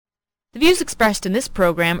The views expressed in this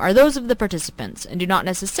program are those of the participants and do not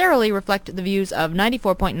necessarily reflect the views of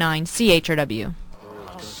 94.9 CHRW.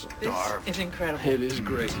 This is incredible. It is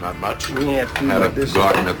great. Not much. We have food Had like a this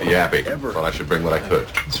garden at the Abbey. ever. Thought I should bring what I could.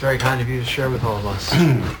 It's very kind of you to share with all of us.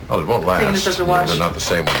 Well, it won't Taking last. this as a wash. They're not the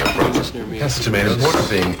same when they're frozen. Yes, The important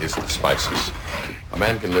thing is the spices. A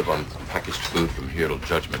man can live on packaged food from here till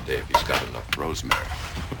Judgment Day if he's got enough rosemary.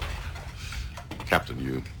 Captain,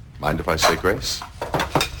 you mind if I say grace?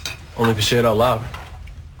 Only if you say it out loud.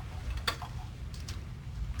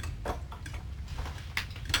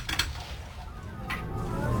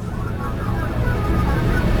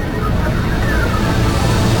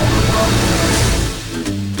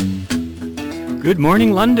 Good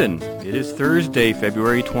morning, London. It is Thursday,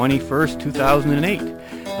 February 21st, 2008.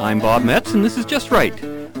 I'm Bob Metz, and this is Just Right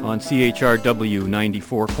on CHRW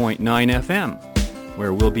 94.9 FM,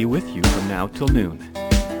 where we'll be with you from now till noon.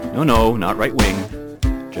 No, not right wing,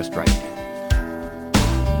 just right.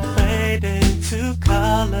 Fade into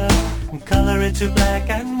color and color into black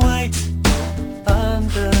and white.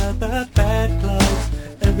 Under the bedclothes,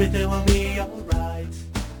 everything will be alright.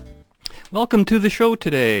 Welcome to the show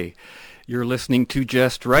today. You're listening to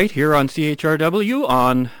Just Right here on CHRW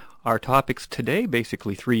on our topics today,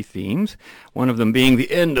 basically three themes. One of them being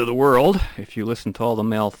the end of the world, if you listen to all the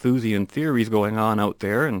Malthusian theories going on out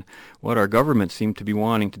there and what our government seem to be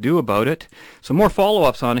wanting to do about it. Some more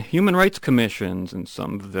follow-ups on human rights commissions and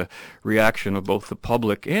some of the reaction of both the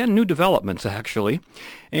public and new developments, actually.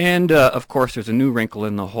 And, of course, there's a new wrinkle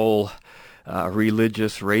in the whole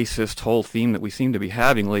religious, racist whole theme that we seem to be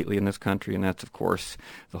having lately in this country, and that's, of course,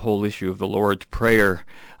 the whole issue of the Lord's Prayer,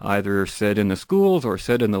 either said in the schools or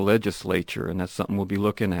said in the legislature, and that's something we'll be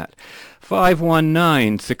looking at.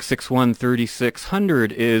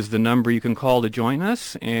 519-661-3600 is the number you can call to join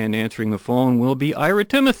us, and answering the phone will be Ira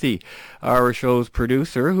Timothy, our show's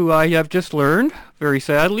producer, who I have just learned, very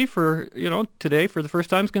sadly, today for the first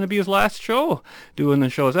time is going to be his last show doing the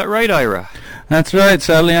show. Is that right, Ira? That's right.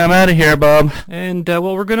 Sadly, I'm out of here, Bob. And,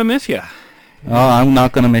 well, we're going to miss you. Oh, I'm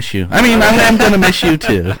not going to miss you. I mean, I'm going to miss you,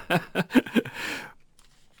 too.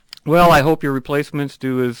 Well, I hope your replacements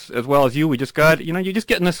do as well as you. We just got, you just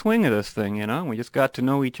get in the swing of this thing, We just got to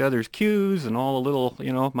know each other's cues and all the little,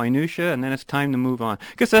 minutiae, and then it's time to move on.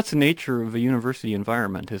 I guess that's the nature of a university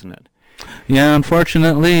environment, isn't it? Yeah,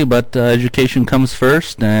 unfortunately, but education comes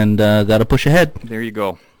first, and got to push ahead. There you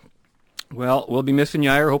go. Well, we'll be missing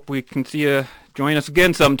you, Ira. Hope we can see you join us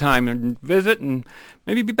again sometime and visit and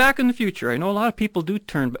maybe be back in the future. I know a lot of people do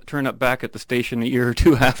turn up back at the station a year or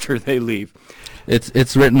two after they leave.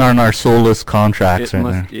 It's written on our soulless contracts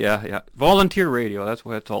right there. Yeah. Volunteer radio, that's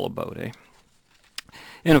what it's all about, eh?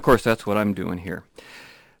 And, of course, that's what I'm doing here.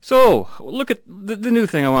 So, look at the new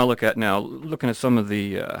thing I want to look at now, looking at some of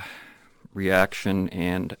the reaction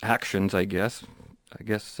and actions, I guess.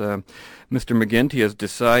 Mr. McGinty has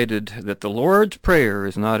decided that the Lord's Prayer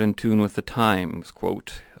is not in tune with the times,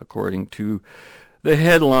 quote, according to the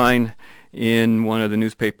headline in one of the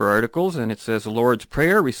newspaper articles, and it says, the Lord's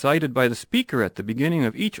Prayer recited by the Speaker at the beginning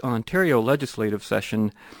of each Ontario legislative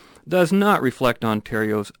session does not reflect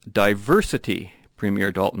Ontario's diversity,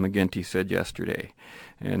 Premier Dalton McGuinty said yesterday,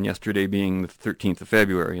 and yesterday being the 13th of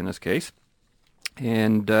February in this case,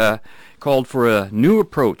 and called for a new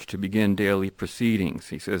approach to begin daily proceedings.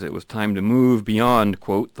 He says it was time to move beyond,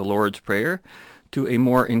 quote, the Lord's Prayer to a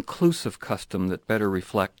more inclusive custom that better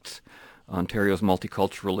reflects Ontario's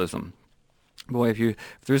multiculturalism. Boy, if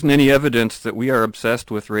there isn't any evidence that we are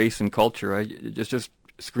obsessed with race and culture, it just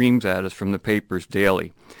screams at us from the papers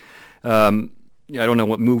daily. I don't know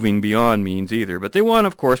what moving beyond means either, but they want,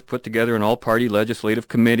 of course, put together an all-party legislative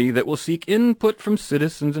committee that will seek input from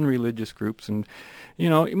citizens and religious groups. And, you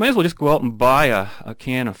might as well just go out and buy a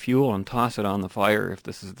can of fuel and toss it on the fire if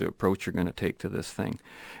this is the approach you're going to take to this thing.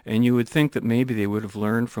 And you would think that maybe they would have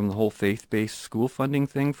learned from the whole faith-based school funding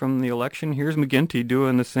thing from the election. Here's McGuinty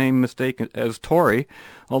doing the same mistake as Tory,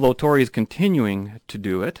 although Tory is continuing to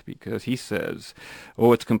do it because he says,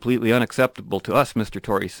 it's completely unacceptable to us, Mr.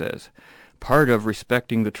 Tory says. Part of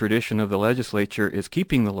respecting the tradition of the legislature is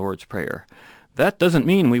keeping the Lord's Prayer. That doesn't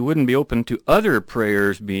mean we wouldn't be open to other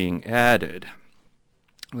prayers being added.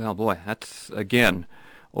 Well, boy, that's, again,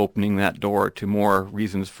 opening that door to more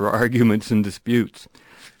reasons for arguments and disputes.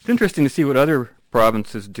 It's interesting to see what other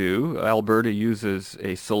provinces do. Alberta uses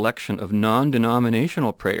a selection of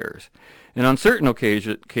non-denominational prayers, and on certain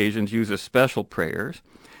occasions uses special prayers.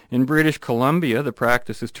 In British Columbia, the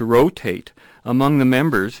practice is to rotate among the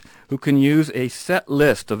members who can use a set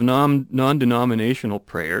list of non-denominational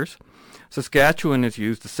prayers. Saskatchewan has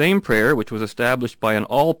used the same prayer, which was established by an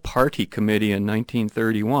all-party committee in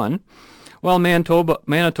 1931, Well, Manitoba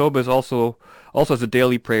is also has a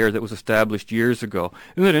daily prayer that was established years ago.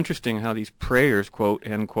 Isn't it interesting how these prayers, quote,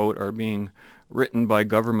 end quote, are being written by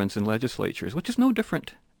governments and legislatures, which is no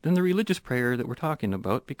different than the religious prayer that we're talking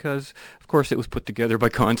about, because, of course, it was put together by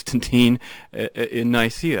Constantine in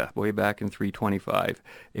Nicaea way back in 325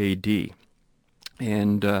 A.D.,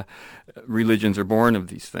 and religions are born of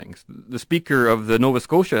these things. The Speaker of the Nova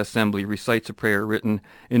Scotia Assembly recites a prayer written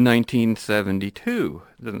in 1972.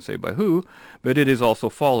 It doesn't say by who, but it is also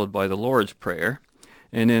followed by the Lord's Prayer.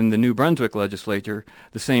 And in the New Brunswick legislature,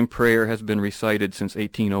 the same prayer has been recited since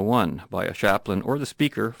 1801 by a chaplain or the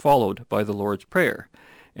Speaker, followed by the Lord's Prayer,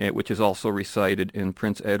 which is also recited in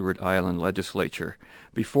Prince Edward Island legislature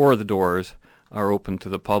before the doors are open to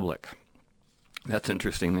the public. That's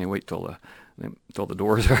interesting. They wait till the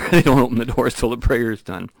doors are, they don't open the doors till the prayer is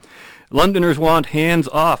done. Londoners want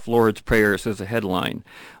hands-off Lord's Prayer, says a headline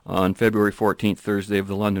on February 14th, Thursday, of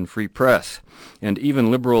the London Free Press. And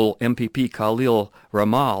even Liberal MPP Khalil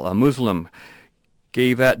Ramal, a Muslim,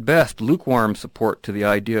 gave at best lukewarm support to the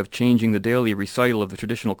idea of changing the daily recital of the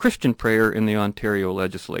traditional Christian prayer in the Ontario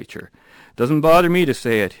legislature. Doesn't bother me to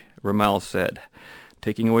say it, Ramal said.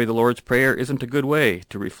 Taking away the Lord's Prayer isn't a good way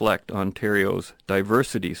to reflect Ontario's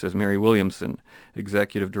diversity, says Mary Williamson,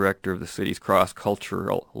 Executive Director of the city's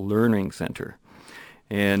Cross-Cultural Learning Centre.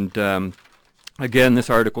 And again, this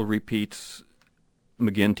article repeats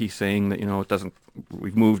McGuinty saying that,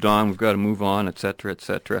 we've moved on, we've got to move on, etc.,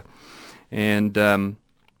 etc. And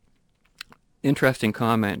interesting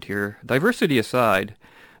comment here. Diversity aside,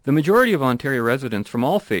 the majority of Ontario residents from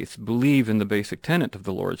all faiths believe in the basic tenet of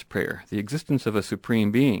the Lord's Prayer, the existence of a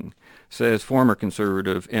supreme being, says former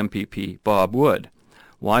Conservative MPP Bob Wood.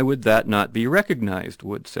 Why would that not be recognized,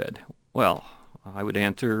 Wood said. Well, I would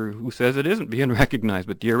answer, who says it isn't being recognized,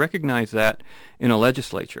 but do you recognize that in a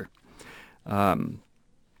legislature?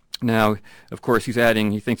 Now, of course, he's adding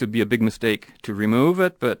he thinks it would be a big mistake to remove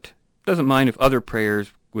it, but doesn't mind if other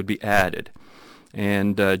prayers would be added.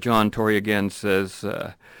 And John Tory again says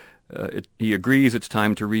he agrees it's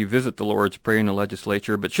time to revisit the Lord's Prayer in the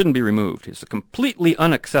legislature, but shouldn't be removed. It's completely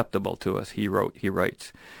unacceptable to us, he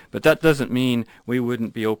writes. But that doesn't mean we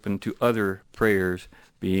wouldn't be open to other prayers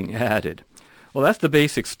being added. Well, that's the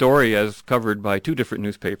basic story as covered by two different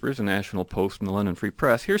newspapers, the National Post and the London Free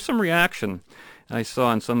Press. Here's some reaction I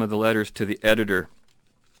saw in some of the letters to the editor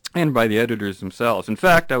and by the editors themselves. In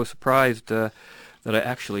fact, I was surprised that I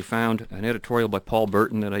actually found an editorial by Paul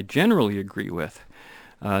Burton that I generally agree with.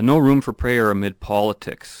 No room for prayer amid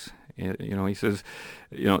politics. He says,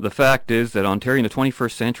 the fact is that Ontario in the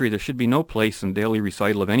 21st century, there should be no place in daily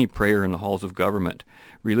recital of any prayer in the halls of government.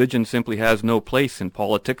 Religion simply has no place in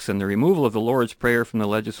politics, and the removal of the Lord's Prayer from the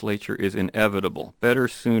legislature is inevitable. Better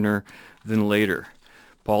sooner than later.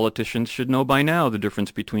 Politicians should know by now the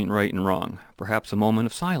difference between right and wrong. Perhaps a moment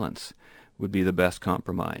of silence would be the best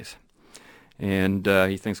compromise. And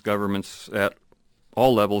he thinks governments at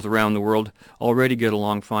all levels around the world already get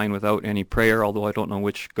along fine without any prayer, although I don't know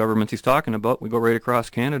which governments he's talking about. We go right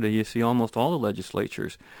across Canada, you see almost all the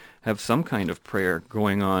legislatures have some kind of prayer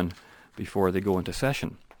going on before they go into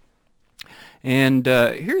session. And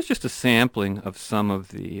here's just a sampling of some of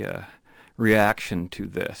the reaction to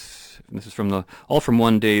this. And this is from all from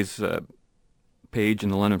one day's page in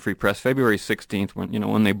the London Free Press, February 16th,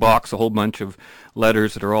 when they box a whole bunch of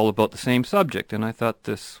letters that are all about the same subject, and I thought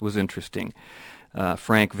this was interesting.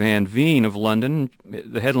 Frank Van Veen of London,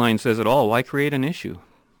 the headline says it all, why create an issue?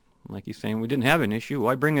 Like he's saying, we didn't have an issue,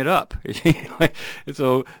 why bring it up?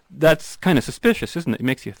 So that's kind of suspicious, isn't it? It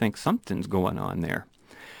makes you think something's going on there.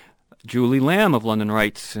 Julie Lamb of London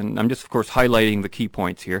writes, and I'm just, of course, highlighting the key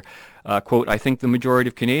points here, quote, I think the majority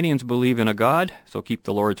of Canadians believe in a God, so keep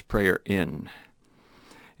the Lord's Prayer in.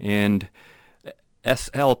 And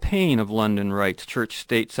S.L. Payne of London writes,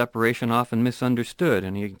 church-state separation often misunderstood,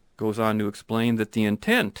 and he goes on to explain that the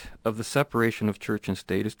intent of the separation of church and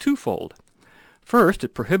state is twofold. First,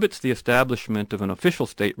 it prohibits the establishment of an official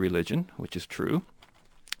state religion, which is true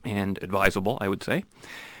and advisable, I would say.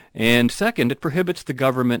 And second, it prohibits the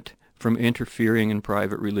government from interfering in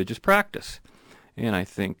private religious practice. And I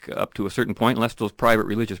think up to a certain point, unless those private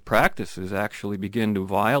religious practices actually begin to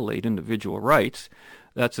violate individual rights,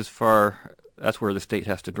 that's where the state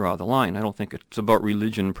has to draw the line. I don't think it's about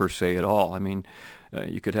religion per se at all. I mean,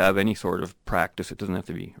 you could have any sort of practice. It doesn't have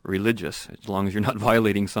to be religious, as long as you're not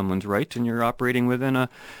violating someone's rights and you're operating within an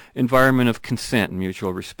environment of consent and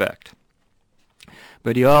mutual respect.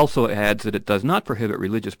 But he also adds that it does not prohibit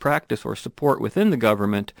religious practice or support within the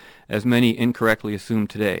government, as many incorrectly assume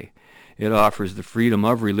today. It offers the freedom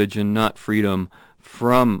of religion, not freedom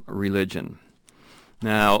from religion.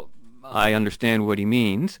 Now, I understand what he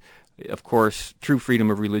means. Of course, true freedom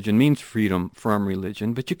of religion means freedom from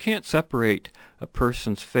religion, but you can't separate a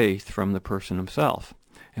person's faith from the person himself.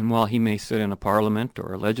 And while he may sit in a parliament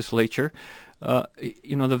or a legislature,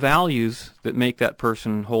 the values that make that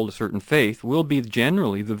person hold a certain faith will be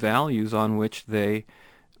generally the values on which they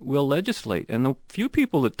will legislate. And the few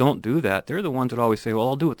people that don't do that, they're the ones that always say, well,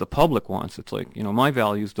 I'll do what the public wants. It's like, my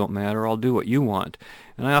values don't matter, I'll do what you want.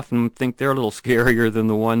 And I often think they're a little scarier than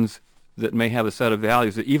the ones that may have a set of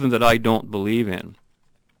values that I don't believe in.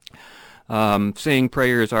 Saying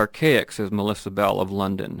prayer is archaic, says Melissa Bell of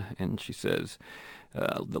London. And she says,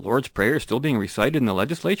 the Lord's Prayer is still being recited in the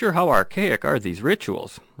legislature? How archaic are these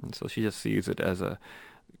rituals? And so she just sees it as a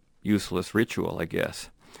useless ritual, I guess.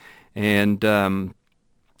 And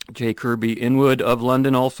J. Kirby Inwood of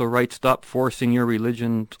London also writes, stop forcing your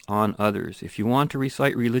religion on others. If you want to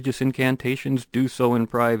recite religious incantations, do so in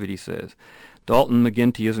private, he says. Dalton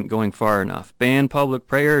McGuinty isn't going far enough. Ban public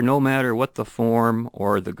prayer no matter what the form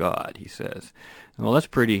or the God, he says. Well, that's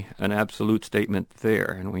an absolute statement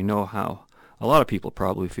there, and we know how a lot of people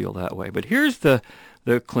probably feel that way. But here's the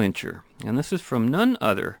clincher, and this is from none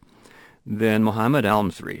other than Mohammed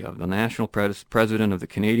Almsri, of the national president of the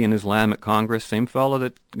Canadian Islamic Congress, same fellow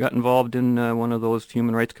that got involved in one of those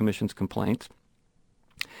Human Rights Commission's complaints.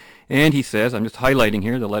 And he says, I'm just highlighting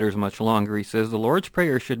here, the letter's much longer, he says, the Lord's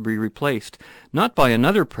Prayer should be replaced not by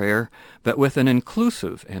another prayer, but with an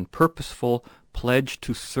inclusive and purposeful pledge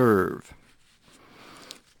to serve.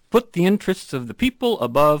 Put the interests of the people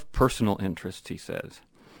above personal interests, he says.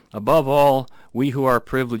 Above all, we who are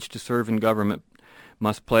privileged to serve in government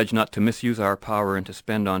must pledge not to misuse our power and to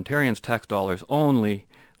spend Ontarians' tax dollars only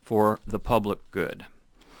for the public good.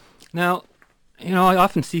 Now, I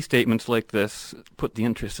often see statements like this, put the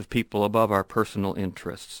interests of people above our personal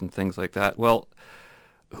interests and things like that. Well,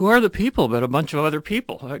 who are the people but a bunch of other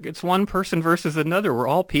people? It's one person versus another. We're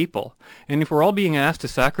all people. And if we're all being asked to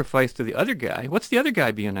sacrifice to the other guy, what's the other guy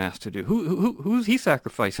being asked to do? Who's he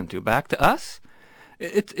sacrificing to? Back to us?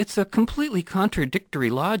 It's a completely contradictory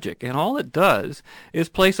logic, and all it does is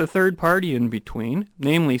place a third party in between,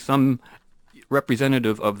 namely some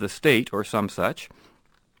representative of the state or some such,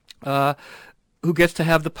 who gets to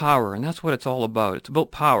have the power, and that's what it's all about. It's about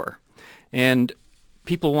power, and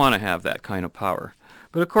people want to have that kind of power.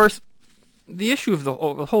 But of course, the issue of the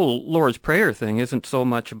whole Lord's Prayer thing isn't so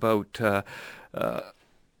much about the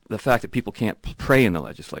fact that people can't pray in the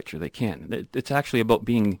legislature. They can. It's actually about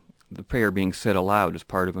the prayer being said aloud as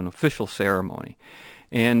part of an official ceremony.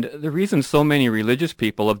 And the reason so many religious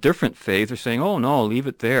people of different faiths are saying, oh no, leave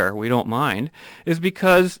it there, we don't mind, is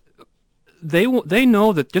because they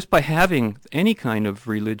know that just by having any kind of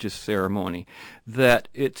religious ceremony, that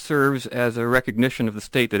it serves as a recognition of the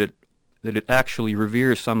state that it actually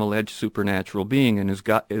reveres some alleged supernatural being and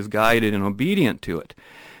is guided and obedient to it.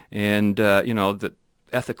 And, that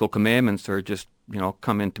ethical commandments are just,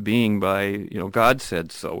 come into being by, God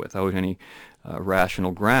said so without any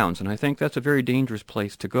rational grounds. And I think that's a very dangerous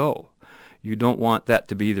place to go. You don't want that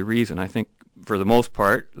to be the reason. I think, for the most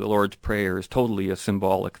part, the Lord's Prayer is totally a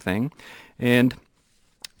symbolic thing. And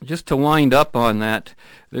just to wind up on that,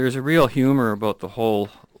 there's a real humor about the whole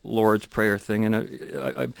Lord's Prayer thing. And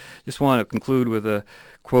I just want to conclude with a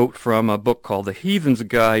quote from a book called The Heathen's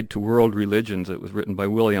Guide to World Religions. It was written by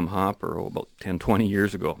William Hopper about 10, 20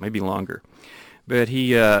 years ago, maybe longer. But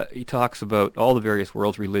he talks about all the various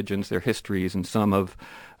world religions, their histories, and some of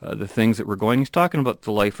the things that were going. He's talking about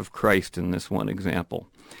the life of Christ in this one example.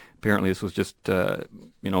 Apparently this was just,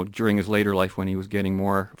 during his later life when he was getting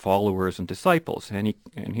more followers and disciples. And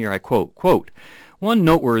here I quote, one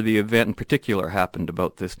noteworthy event in particular happened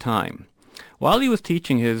about this time. While he was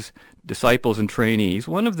teaching his disciples and trainees,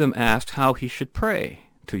 one of them asked how he should pray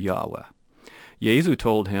to Yahweh. Jesu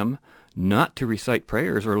told him not to recite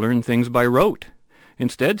prayers or learn things by rote.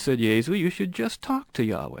 Instead, said Jesu, you should just talk to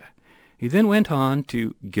Yahweh. He then went on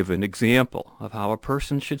to give an example of how a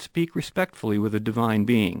person should speak respectfully with a divine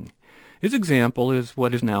being. His example is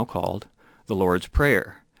what is now called the Lord's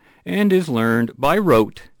Prayer, and is learned by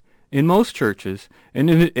rote in most churches, and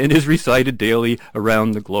is recited daily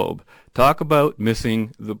around the globe. Talk about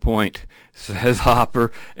missing the point, says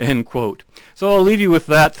Hopper, end quote. So I'll leave you with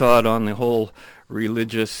that thought on the whole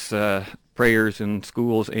religious prayers in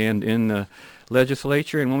schools and in the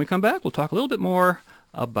legislature. And when we come back, we'll talk a little bit more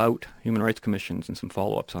about human rights commissions and some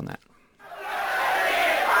follow-ups on that.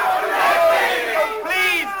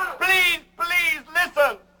 Please,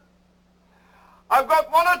 listen. I've got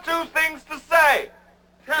one or two things to say.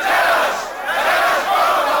 Tell us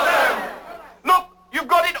both of them. Look, you've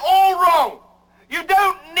got it all wrong. You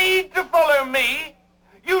don't need to follow me.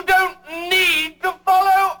 You don't need to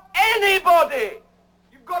follow anybody.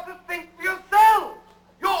 You've got got to think for yourselves.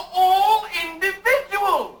 You're all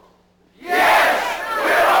individuals. Yes,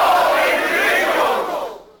 we're all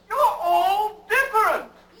individuals. You're all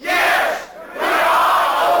different. Yes, we are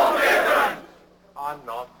all different. I'm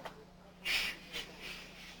not.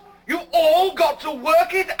 You all got to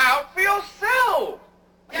work it out for yourselves.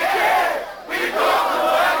 Yes, we've got to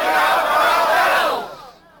work it out for ourselves.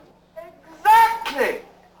 Exactly.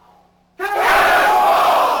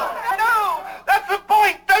 No, that's the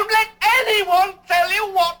point. Don't let anyone tell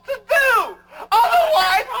you what to do.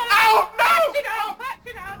 Otherwise, out now.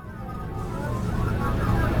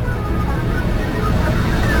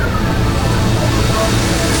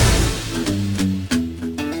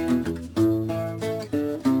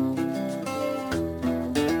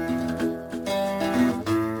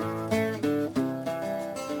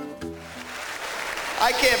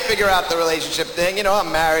 I can't figure out the relationship thing. You know,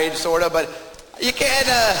 I'm married, sort of, but you can't,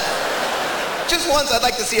 just once I'd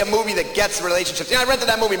like to see a movie that gets relationships. You know, I rented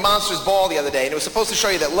that movie Monsters Ball the other day, and it was supposed to show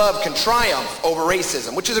you that love can triumph over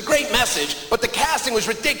racism, which is a great message, but the casting was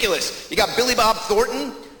ridiculous. You got Billy Bob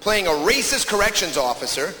Thornton playing a racist corrections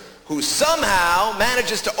officer who somehow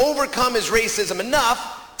manages to overcome his racism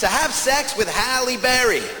enough to have sex with Halle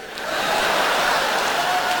Berry.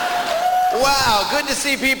 Wow, good to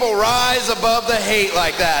see people rise above the hate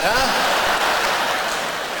like that, huh?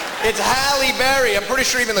 It's Halle Berry. I'm pretty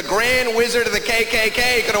sure even the Grand Wizard of the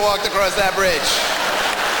KKK could have walked across that bridge.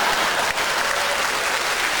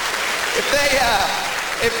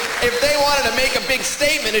 If they wanted to make a big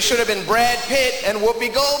statement, it should have been Brad Pitt and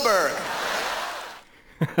Whoopi Goldberg.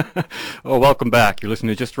 Oh, welcome back. You're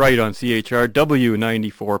listening to Just Right on CHRW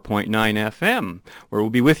 94.9 FM, where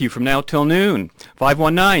we'll be with you from now till noon.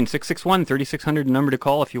 519-661-3600, number to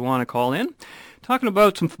call if you want to call in. Talking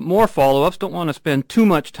about some more follow-ups. Don't want to spend too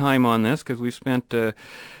much time on this because we've spent the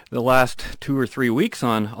last 2 or 3 weeks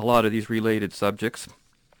on a lot of these related subjects.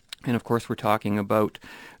 And, of course, we're talking about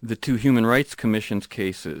the 2 Human Rights Commission's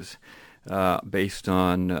cases based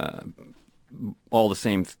on all the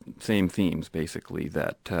same themes, basically,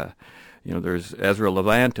 that, there's Ezra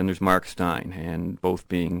Levant and there's Mark Steyn, and both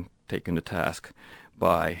being taken to task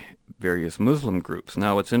by various Muslim groups.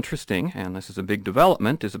 Now, what's interesting, and this is a big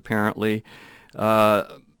development, is apparently,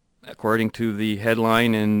 according to the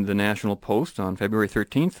headline in the National Post on February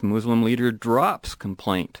 13th, Muslim leader drops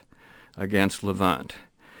complaint against Levant.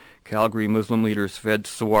 Calgary Muslim leader Sved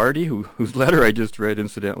Suwardi, whose letter I just read,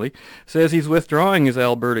 incidentally, says he's withdrawing his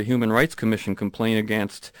Alberta Human Rights Commission complaint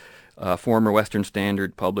against former Western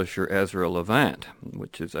Standard publisher Ezra Levant,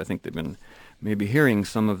 which is, I think they've been maybe hearing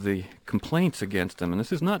some of the complaints against him, and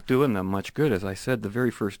this is not doing them much good, as I said the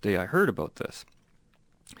very first day I heard about this.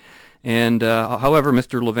 And, however,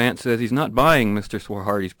 Mr. Levant says he's not buying Mr.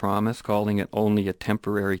 Suwardi's promise, calling it only a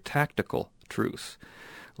temporary tactical truce.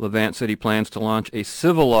 Levant said he plans to launch a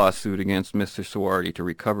civil lawsuit against Mr. Suwardi to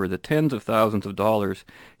recover the tens of thousands of dollars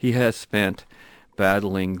he has spent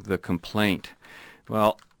battling the complaint.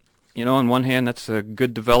 Well, on one hand, that's a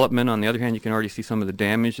good development. On the other hand, you can already see some of the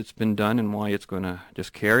damage that's been done and why it's going to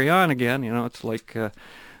just carry on again. It's like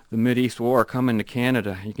the Mideast War coming to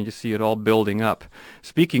Canada. You can just see it all building up.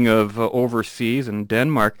 Speaking of overseas and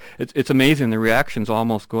Denmark, it's amazing. The reaction's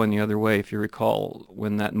almost going the other way. If you recall,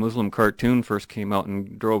 when that Muslim cartoon first came out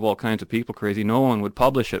and drove all kinds of people crazy, no one would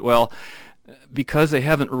publish it. Well, because they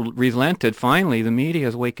haven't relented, finally the media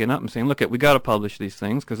is waking up and saying, look, we got to publish these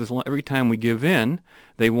things because every time we give in,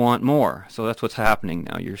 they want more. So that's what's happening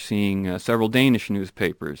now. You're seeing several Danish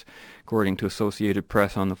newspapers, according to Associated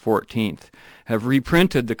Press on the 14th, have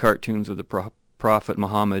reprinted the cartoons of the Prophet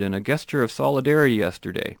Muhammad in a gesture of solidarity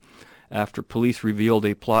yesterday after police revealed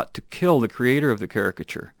a plot to kill the creator of the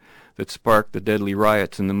caricature that sparked the deadly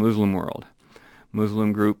riots in the Muslim world.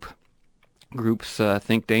 Muslim groups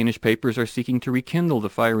think Danish papers are seeking to rekindle the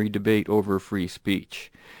fiery debate over free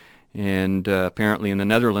speech. And apparently in the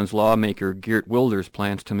Netherlands, lawmaker Geert Wilders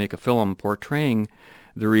plans to make a film portraying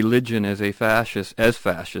the religion as fascist,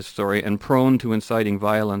 and prone to inciting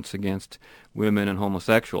violence against women and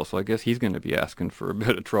homosexuals. So I guess he's going to be asking for a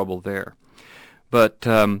bit of trouble there. But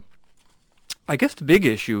I guess the big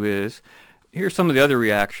issue is, here's some of the other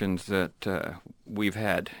reactions that we've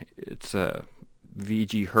had. It's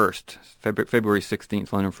V.G. Hearst, February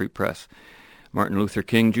 16th, London Free Press. Martin Luther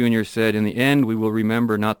King Jr. said, "In the end, we will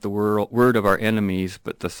remember not the word of our enemies,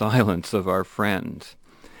 but the silence of our friends."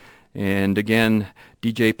 And again,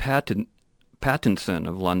 D.J. Pattinson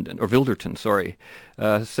of London, or Wilderton,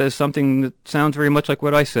 says something that sounds very much like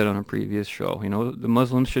what I said on a previous show. The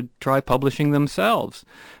Muslims should try publishing themselves.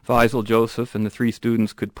 Faisal Joseph and the 3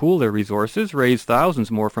 students could pool their resources, raise thousands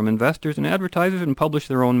more from investors and advertisers, and publish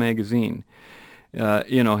their own magazine.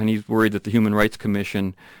 And he's worried that the Human Rights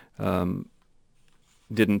Commission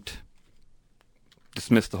didn't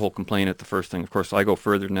dismiss the whole complaint at the first thing. Of course, I go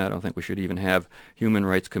further than that. I don't think we should even have human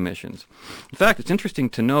rights commissions. In fact, it's interesting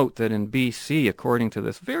to note that in BC, according to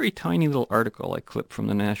this very tiny little article I clipped from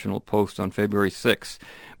the National Post on February 6,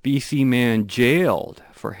 BC man jailed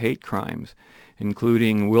for hate crimes,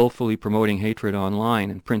 including willfully promoting hatred online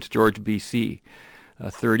in Prince George, BC. A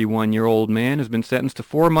 31-year-old man has been sentenced to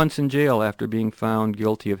 4 months in jail after being found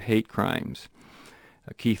guilty of hate crimes.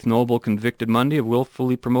 Keith Noble convicted Monday of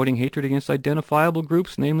willfully promoting hatred against identifiable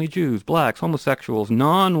groups, namely Jews, blacks, homosexuals,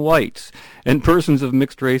 non-whites, and persons of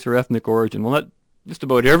mixed race or ethnic origin. Well, not just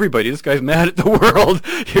about everybody. This guy's mad at the world.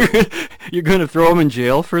 You're going to throw him in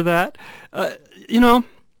jail for that? The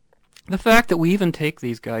fact that we even take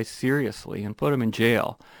these guys seriously and put them in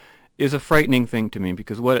jail is a frightening thing to me,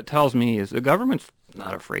 because what it tells me is the government's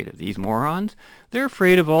not afraid of these morons. They're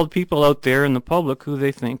afraid of all the people out there in the public who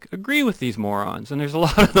they think agree with these morons, and there's a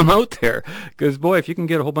lot of them out there. Because, boy, if you can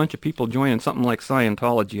get a whole bunch of people joining something like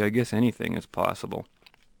Scientology, I guess anything is possible.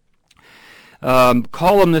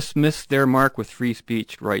 Columnists missed their mark with free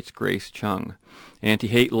speech, writes Grace Chung.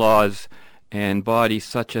 Anti-hate laws and bodies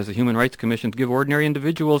such as the Human Rights Commission give ordinary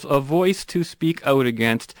individuals a voice to speak out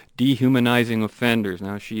against dehumanizing offenders.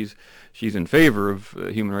 Now, she's in favor of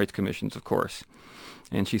human rights commissions, of course.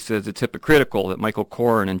 And she says it's hypocritical that Michael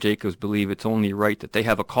Corrin and Jacobs believe it's only right that they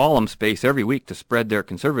have a column space every week to spread their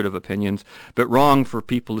conservative opinions, but wrong for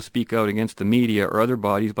people to speak out against the media or other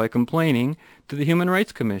bodies by complaining to the Human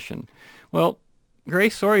Rights Commission. Well,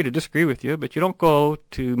 Grace, sorry to disagree with you, but you don't go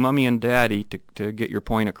to Mummy and Daddy to get your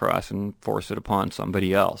point across and force it upon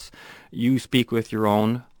somebody else. You speak with your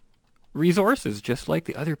own resources, just like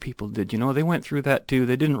the other people did. They went through that too.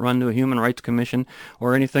 They didn't run to a Human Rights Commission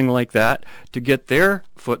or anything like that to get their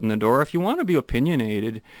foot in the door. If you want to be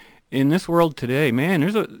opinionated in this world today, man,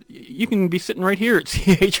 you can be sitting right here at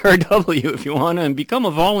CHRW if you want to and become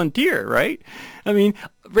a volunteer, right? I mean,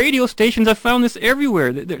 radio stations, I've found this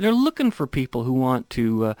everywhere. They're looking for people who want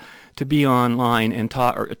to be online and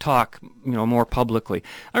talk, more publicly.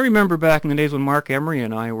 I remember back in the days when Mark Emery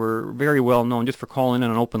and I were very well known just for calling in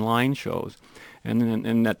on open line shows.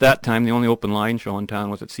 And at that time, the only open line show in town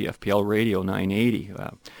was at CFPL Radio 980.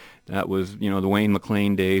 That was, the Wayne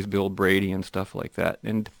McLean days, Bill Brady and stuff like that.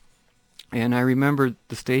 And I remember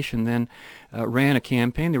the station then ran a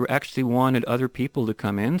campaign. They actually wanted other people to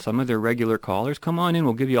come in, some of their regular callers. Come on in,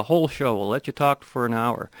 we'll give you a whole show. We'll let you talk for an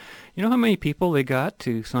hour. You know how many people they got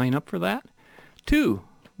to sign up for that? 2,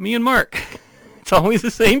 me and Mark. It's always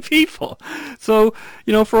the same people. So,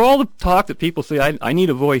 for all the talk that people say, I need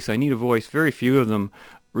a voice, very few of them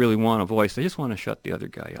really want a voice. They just want to shut the other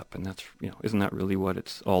guy up. And that's, isn't that really what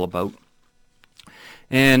it's all about?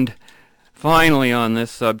 And finally, on this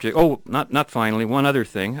subject, not finally, one other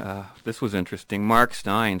thing. This was interesting. Mark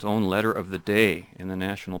Stein's own letter of the day in the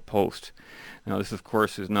National Post. Now, this, of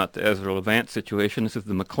course, is not the Ezra Levant situation. This is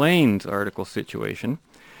the Maclean's article situation.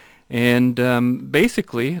 And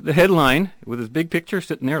basically, the headline, with his big picture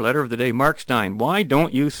sitting there, letter of the day, Mark Stein, why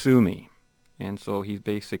don't you sue me? And so he's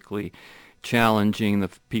basically challenging the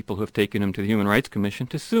people who have taken him to the Human Rights Commission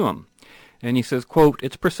to sue him. And he says, quote,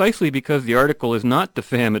 it's precisely because the article is not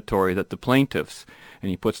defamatory that the plaintiffs, and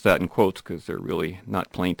he puts that in quotes because they're really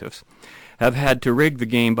not plaintiffs, have had to rig the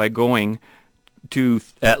game by going to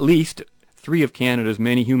at least 3 of Canada's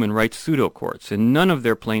many human rights pseudo-courts, and none of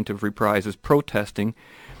their plaintiff reprises protesting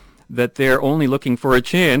that they're only looking for a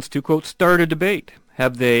chance to, quote, start a debate.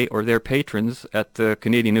 Have they or their patrons at the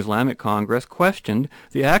Canadian Islamic Congress questioned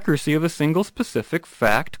the accuracy of a single specific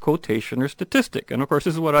fact, quotation, or statistic? And of course,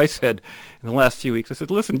 this is what I said in the last few weeks. I said,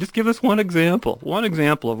 listen, just give us one example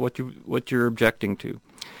of what you're objecting to.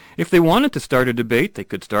 If they wanted to start a debate, they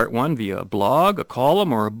could start one via a blog, a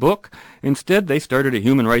column, or a book. Instead, they started a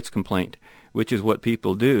human rights complaint, which is what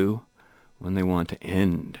people do when they want to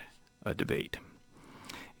end a debate.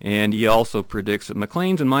 And he also predicts that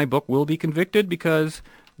Maclean's, in my book, will be convicted because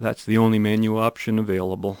that's the only menu option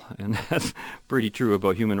available. And that's pretty true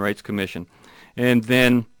about Human Rights Commission. And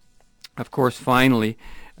then, of course, finally,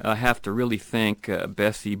 I have to really thank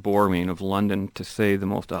Bessie Bormain of London to say the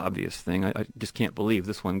most obvious thing. I just can't believe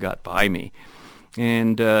this one got by me.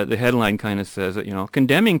 And the headline kind of says that,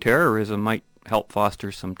 condemning terrorism might help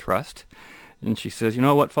foster some trust. And she says,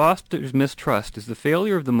 what fosters mistrust is the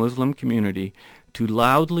failure of the Muslim community to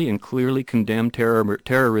loudly and clearly condemn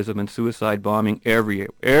terrorism and suicide bombing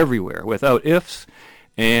everywhere, without ifs,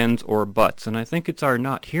 ands, or buts. And I think it's our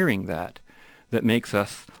not hearing that makes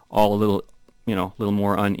us all a little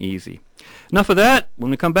more uneasy. Enough of that.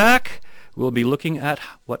 When we come back, we'll be looking at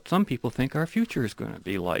what some people think our future is going to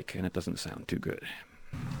be like, and it doesn't sound too good.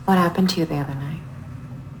 What happened to you the other night?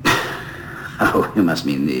 Oh, you must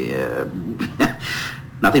mean the,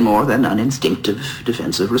 nothing more than an instinctive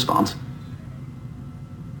defensive response.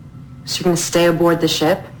 So you're going to stay aboard the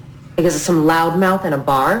ship? Because of some loudmouth in a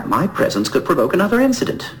bar? My presence could provoke another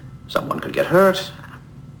incident. Someone could get hurt.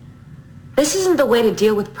 This isn't the way to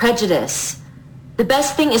deal with prejudice. The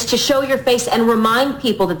best thing is to show your face and remind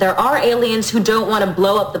people that there are aliens who don't want to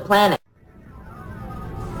blow up the planet.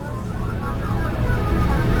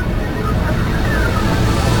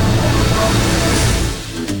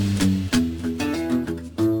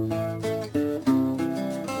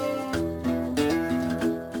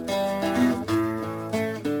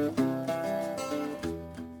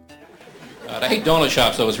 I hate donut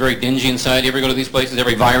shops, though. It's very dingy inside. You ever go to these places?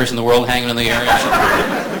 Every virus in the world hanging in the air.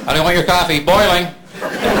 I don't want your coffee. Boiling.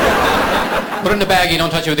 Put it in the baggie. Don't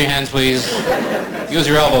touch it with your hands, please. Use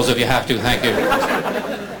your elbows if you have to. Thank you.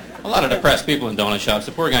 A lot of depressed people in donut shops.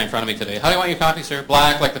 The poor guy in front of me today. How do you want your coffee, sir?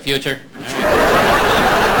 Black, like the future? There's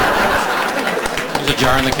a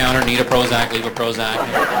jar on the counter. Need a Prozac. Leave a Prozac.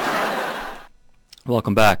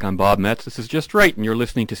 Welcome back. I'm Bob Metz. This is Just Right, and you're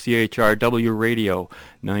listening to CHRW Radio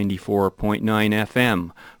 94.9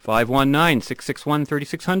 FM.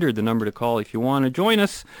 519-661-3600, the number to call if you want to join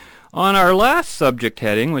us on our last subject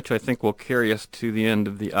heading, which I think will carry us to the end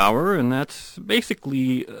of the hour, and that's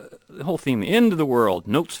basically the whole theme, the end of the world,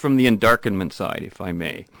 notes from the endarkenment side, if I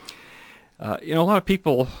may. A lot of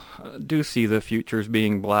people do see the future as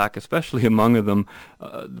being black, especially among them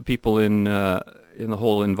the people in the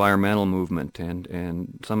whole environmental movement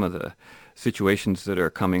and some of the situations that are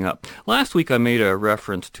coming up. Last week I made a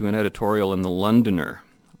reference to an editorial in The Londoner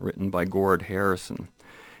written by Gord Harrison,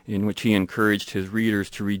 in which he encouraged his readers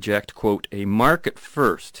to reject, quote, a market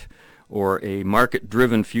first or a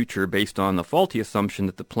market-driven future based on the faulty assumption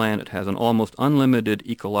that the planet has an almost unlimited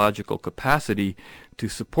ecological capacity to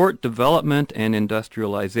support development and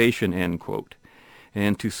industrialization, end quote,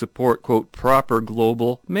 and to support, quote, proper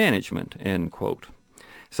global management, end quote.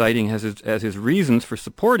 Citing as his reasons for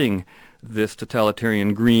supporting this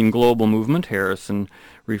totalitarian green global movement, Harrison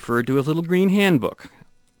referred to his little green handbook,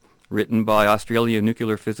 written by Australian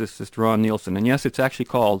nuclear physicist Ron Neilson. And yes, it's actually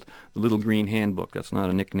called the Little Green Handbook. That's not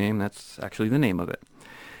a nickname. That's actually the name of it.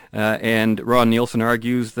 And Ron Neilson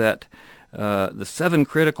argues that the 7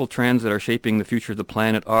 critical trends that are shaping the future of the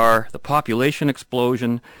planet are the population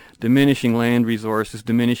explosion, diminishing land resources,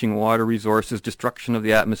 diminishing water resources, destruction of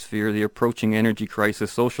the atmosphere, the approaching energy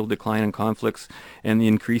crisis, social decline and conflicts, and the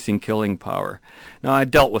increasing killing power. Now, I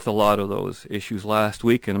dealt with a lot of those issues last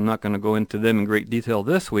week, and I'm not going to go into them in great detail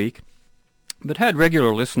this week, but had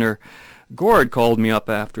regular listener Gord called me up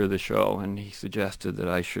after the show, and he suggested that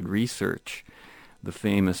I should research the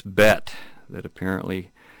famous bet that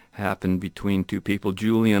apparently happened between two people,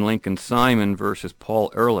 Julian Lincoln Simon versus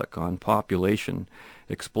Paul Ehrlich, on population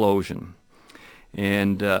explosion.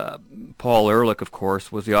 And Paul Ehrlich, of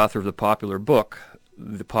course, was the author of the popular book,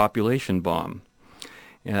 The Population Bomb,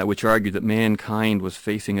 which argued that mankind was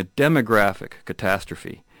facing a demographic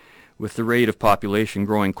catastrophe, with the rate of population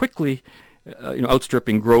growing quickly,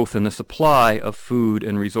 outstripping growth in the supply of food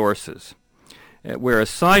and resources. Whereas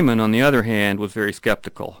Simon, on the other hand, was very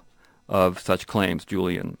skeptical of such claims,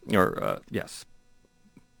 Julian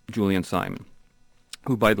Simon,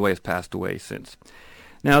 who, by the way, has passed away since.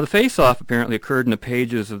 Now, the face-off apparently occurred in the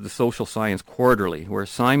pages of the Social Science Quarterly, where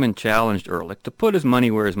Simon challenged Ehrlich to put his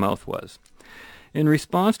money where his mouth was. In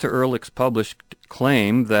response to Ehrlich's published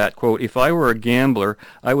claim that, quote, if I were a gambler,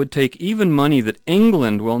 I would take even money that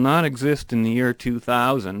England will not exist in the year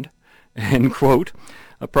 2000, end quote,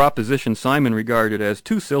 a proposition Simon regarded as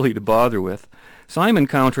too silly to bother with, Simon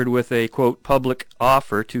countered with a, quote, public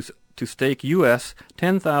offer to stake U.S.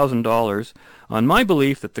 $10,000 on my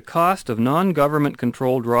belief that the cost of non-government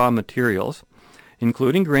controlled raw materials,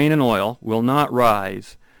 including grain and oil, will not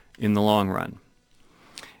rise in the long run.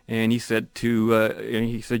 And he said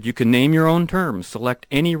you can name your own terms, select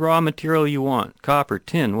any raw material you want, copper,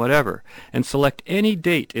 tin, whatever, and select any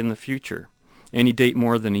date in the future, any date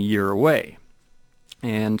more than a year away.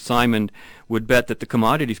 And Simon would bet that the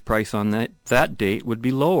commodities price on that date would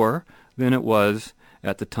be lower than it was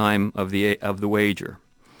at the time of the wager.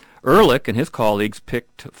 Ehrlich and his colleagues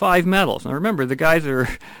picked 5 metals. Now remember, the guys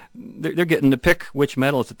they're getting to pick which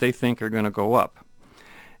metals that they think are going to go up.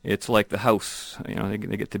 It's like the house, they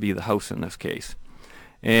get to be the house in this case,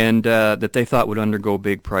 and that they thought would undergo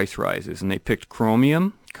big price rises. And they picked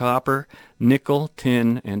chromium, copper, nickel,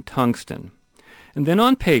 tin, and tungsten. And then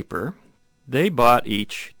on paper, they bought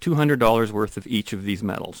each $200 worth of each of these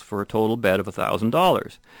metals for a total bet of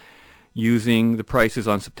 $1,000. using the prices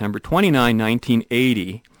on September 29,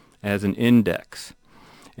 1980 as an index.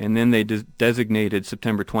 And then they designated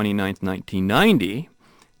September 29, 1990,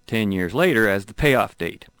 10 years later, as the payoff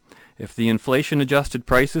date. If the inflation-adjusted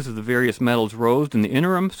prices of the various metals rose in the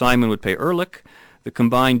interim, Simon would pay Ehrlich the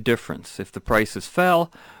combined difference. If the prices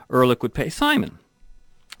fell, Ehrlich would pay Simon.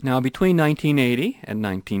 Now, between 1980 and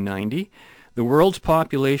 1990, the world's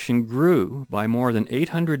population grew by more than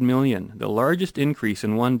 800 million, the largest increase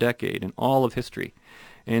in one decade in all of history,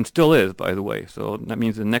 and still is, by the way, so that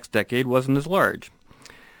means the next decade wasn't as large.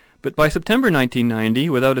 But by September 1990,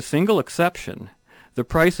 without a single exception, the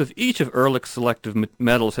price of each of Ehrlich's selective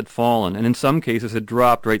metals had fallen, and in some cases had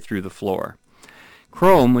dropped right through the floor.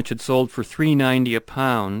 Chrome, which had sold for $3.90 a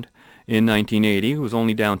pound in 1980, was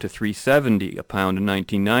only down to $3.70 a pound in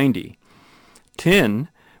 1990. Tin,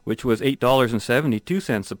 which was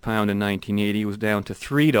 $8.72 a pound in 1980, was down to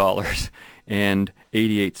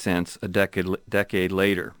 $3.88 a decade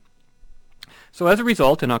later. So as a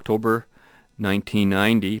result, in October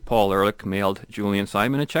 1990, Paul Ehrlich mailed Julian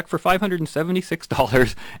Simon a check for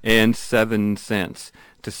 $576.07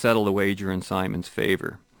 to settle the wager in Simon's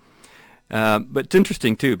favor. But it's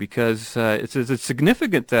interesting, too, because it's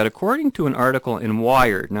significant that according to an article in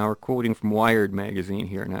Wired, now we're quoting from Wired magazine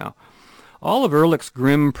here now, all of Ehrlich's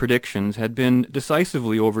grim predictions had been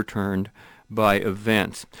decisively overturned by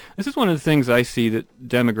events. This is one of the things I see that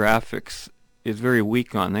demographics is very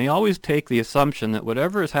weak on. They always take the assumption that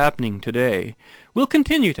whatever is happening today will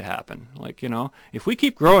continue to happen. Like, if we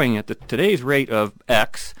keep growing at today's rate of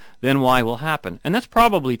X, then Y will happen. And that's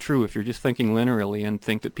probably true if you're just thinking linearly and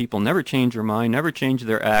think that people never change their mind, never change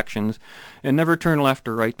their actions, and never turn left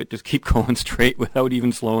or right, but just keep going straight without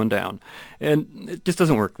even slowing down. And it just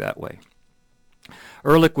doesn't work that way.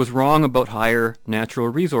 Ehrlich was wrong about higher natural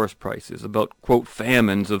resource prices, about, quote,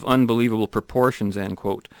 famines of unbelievable proportions, end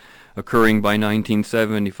quote, occurring by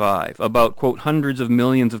 1975, about, quote, hundreds of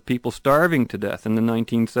millions of people starving to death in the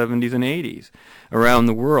 1970s and 80s around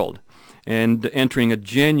the world, and entering a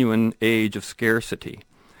genuine age of scarcity.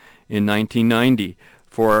 In 1990,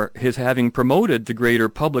 for his having promoted the greater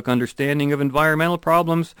public understanding of environmental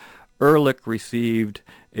problems, Ehrlich received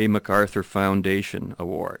a MacArthur Foundation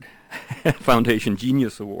Award, Foundation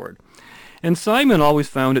Genius Award. And Simon always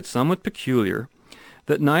found it somewhat peculiar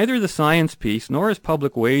that neither the science piece nor his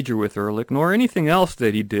public wager with Ehrlich nor anything else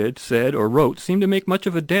that he did, said, or wrote seemed to make much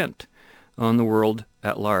of a dent on the world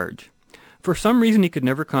at large. For some reason he could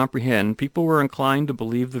never comprehend, people were inclined to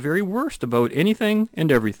believe the very worst about anything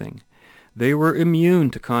and everything. They were immune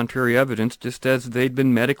to contrary evidence, just as they'd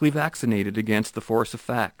been medically vaccinated against the force of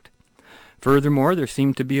fact. Furthermore, there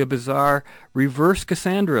seemed to be a bizarre reverse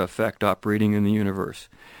Cassandra effect operating in the universe.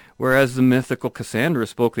 Whereas the mythical Cassandra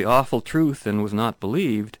spoke the awful truth and was not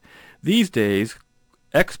believed, these days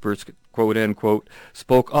experts, quote, end quote,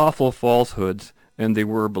 spoke awful falsehoods and they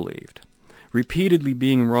were believed. Repeatedly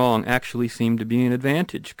being wrong actually seemed to be an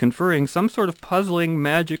advantage, conferring some sort of puzzling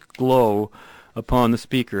magic glow upon the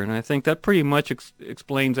speaker. And I think that pretty much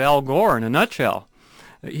explains Al Gore in a nutshell.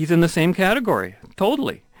 He's in the same category,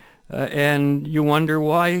 totally. And you wonder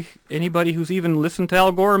why anybody who's even listened to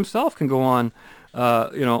Al Gore himself can go on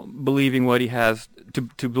believing what he has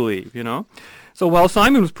to believe, So while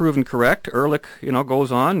Simon was proven correct, Ehrlich,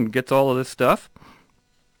 goes on and gets all of this stuff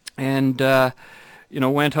and,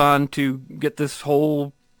 went on to get this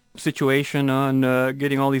whole situation on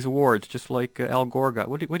getting all these awards, just like Al Gore got.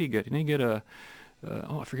 What did he get? Didn't he get I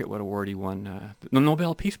forget what award he won. The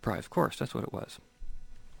Nobel Peace Prize, of course, that's what it was.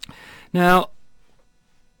 Now,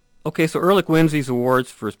 okay, so Ehrlich wins these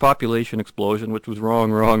awards for his population explosion, which was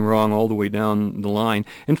wrong all the way down the line.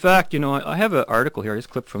 In fact, I have an article here, I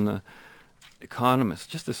just clipped from the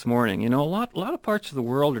Economist just this morning. A lot of parts of the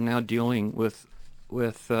world are now dealing with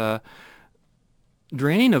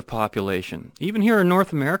drain of population. Even here in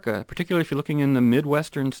North America, particularly if you're looking in the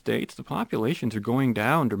Midwestern states, the populations are going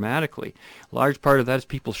down dramatically. A large part of that is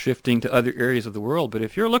people shifting to other areas of the world. But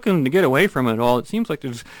if you're looking to get away from it all, it seems like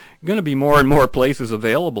there's going to be more and more places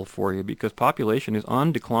available for you because population is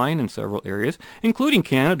on decline in several areas, including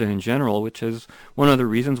Canada in general, which is one of the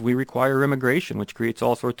reasons we require immigration, which creates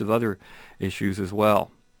all sorts of other issues as well.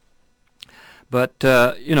 But,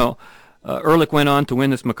 Ehrlich went on to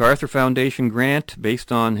win this MacArthur Foundation grant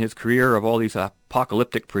based on his career of all these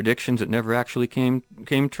apocalyptic predictions that never actually came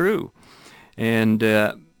true. And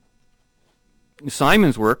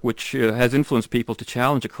Simon's work, which has influenced people to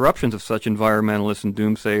challenge the corruptions of such environmentalists and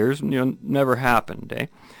doomsayers, never happened.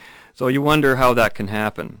 So you wonder how that can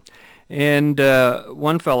happen. And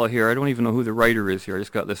one fellow here, I don't even know who the writer is here, I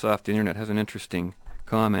just got this off the internet, has an interesting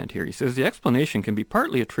comment here. He says the explanation can be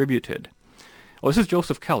partly attributed, Oh, this is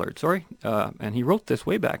Joseph Kellard, sorry. And he wrote this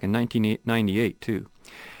way back in 1998, too.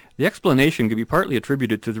 The explanation could be partly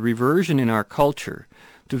attributed to the reversion in our culture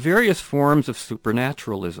to various forms of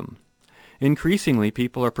supernaturalism. Increasingly,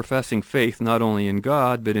 people are professing faith not only in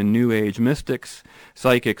God, but in New Age mystics,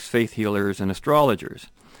 psychics, faith healers, and astrologers.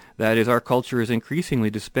 That is, our culture is increasingly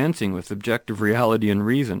dispensing with objective reality and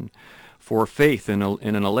reason for faith in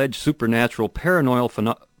an alleged supernatural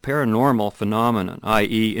paranormal phenomenon,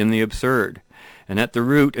 i.e. in the absurd. And at the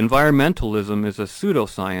root, environmentalism is a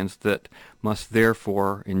pseudoscience that must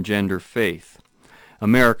therefore engender faith.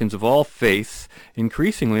 Americans of all faiths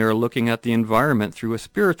increasingly are looking at the environment through a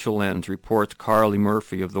spiritual lens, reports Carly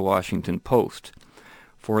Murphy of the Washington Post.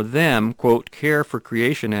 For them, quote, care for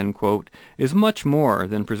creation, end quote, is much more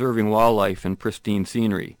than preserving wildlife and pristine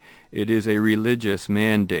scenery. It is a religious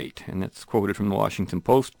mandate, and that's quoted from the Washington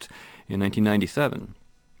Post in 1997.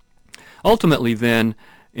 Ultimately, then,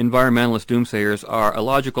 environmentalist doomsayers are a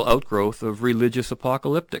logical outgrowth of religious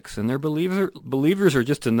apocalyptics, and their believers are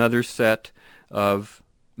just another set of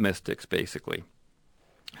mystics, basically.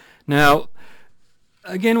 Now,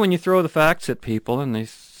 again, when you throw the facts at people and they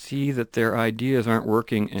see that their ideas aren't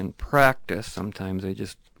working in practice, sometimes they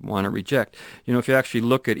just want to reject. You know, if you actually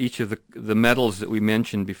look at each of the metals that we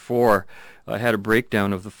mentioned before, I had a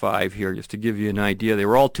breakdown of the 5 here just to give you an idea. They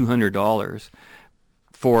were all $200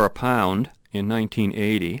 for a pound in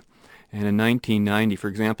 1980. And in 1990, for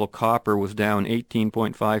example, copper was down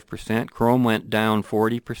 18.5%, chrome went down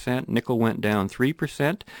 40%, nickel went down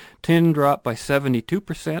 3%, tin dropped by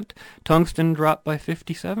 72%, tungsten dropped by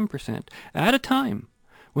 57%, at a time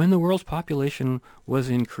when the world's population was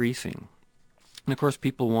increasing. And of course,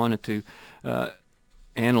 people wanted to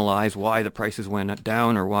analyze why the prices went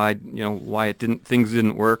down or why things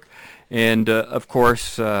didn't work. And of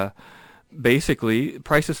course, basically,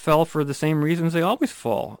 prices fell for the same reasons they always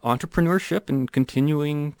fall: entrepreneurship and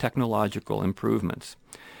continuing technological improvements.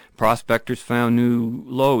 Prospectors found new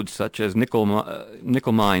lodes, such as nickel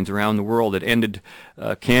mines around the world, that ended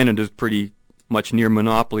Canada's pretty much near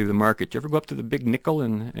monopoly of the market. You ever go up to the big nickel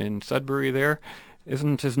in Sudbury there?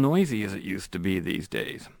 Isn't as noisy as it used to be these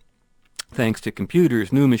days. Thanks to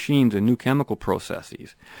computers, new machines, and new chemical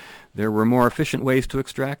processes, there were more efficient ways to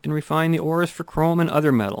extract and refine the ores for chrome and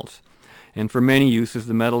other metals. And for many uses,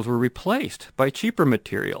 the metals were replaced by cheaper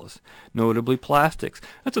materials, notably plastics.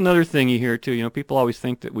 That's another thing you hear, too. You know, people always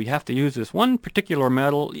think that we have to use this one particular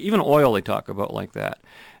metal, even oil they talk about like that,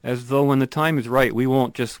 as though when the time is right, we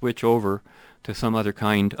won't just switch over to some other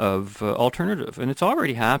kind of alternative. And it's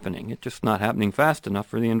already happening. It's just not happening fast enough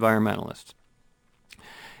for the environmentalists.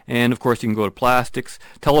 And, of course, you can go to plastics.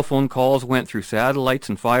 Telephone calls went through satellites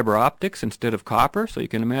and fiber optics instead of copper, so you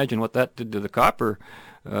can imagine what that did to the copper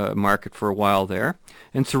market for a while there.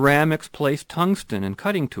 And ceramics placed tungsten in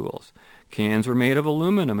cutting tools. Cans were made of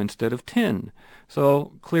aluminum instead of tin.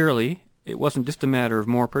 So, clearly, it wasn't just a matter of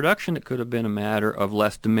more production. It could have been a matter of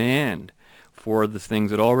less demand for the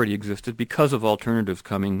things that already existed because of alternatives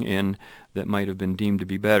coming in that might have been deemed to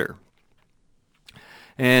be better.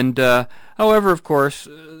 And, however, of course,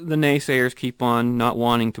 the naysayers keep on not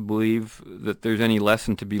wanting to believe that there's any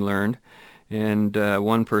lesson to be learned. And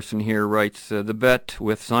one person here writes, the bet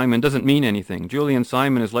with Simon doesn't mean anything. Julian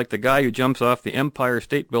Simon is like the guy who jumps off the Empire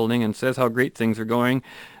State Building and says how great things are going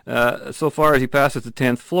so far as he passes the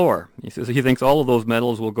 10th floor. He says he thinks all of those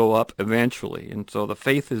metals will go up eventually. And so the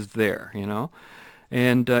faith is there, you know.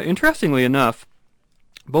 And interestingly enough,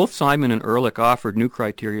 both Simon and Ehrlich offered new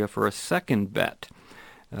criteria for a second bet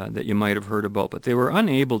that you might have heard about, but they were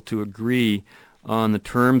unable to agree on the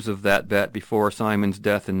terms of that bet before Simon's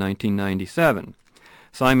death in 1997.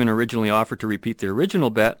 Simon originally offered to repeat the original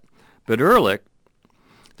bet, but Ehrlich,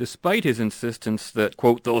 despite his insistence that,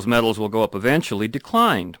 quote, those metals will go up eventually,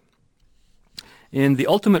 declined. In The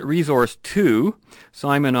Ultimate Resource 2,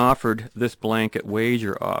 Simon offered this blanket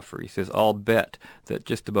wager offer. He says, I'll bet that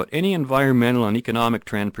just about any environmental and economic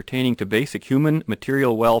trend pertaining to basic human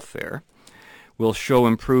material welfare will show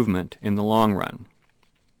improvement in the long run.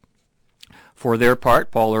 For their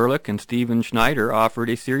part, Paul Ehrlich and Stephen Schneider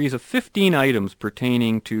offered a series of 15 items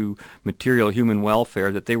pertaining to material human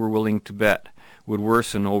welfare that they were willing to bet would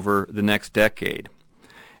worsen over the next decade.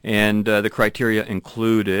 And the criteria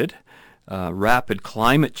included rapid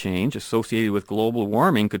climate change associated with global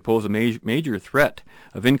warming could pose a major threat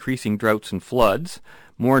of increasing droughts and floods,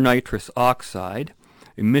 more nitrous oxide,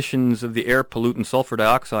 emissions of the air pollutant sulfur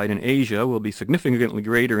dioxide in Asia will be significantly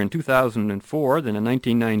greater in 2004 than in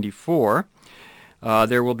 1994.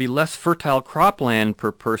 There will be less fertile cropland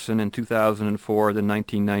per person in 2004 than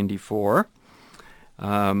 1994.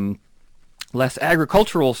 Less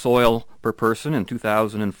agricultural soil per person in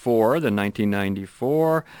 2004 than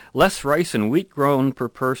 1994. Less rice and wheat grown per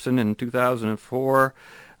person in 2004.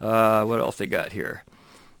 What else they got here?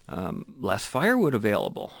 Less firewood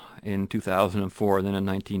available in 2004 than in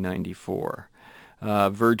 1994.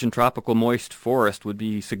 Virgin tropical moist forest would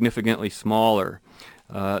be significantly smaller.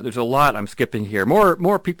 There's a lot I'm skipping here.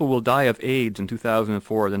 More people will die of AIDS in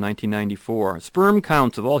 2004 than 1994. Sperm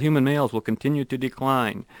counts of all human males will continue to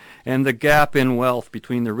decline. And the gap in wealth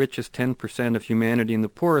between the richest 10% of humanity and the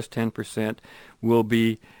poorest 10% will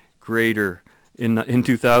be greater in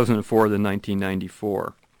 2004 than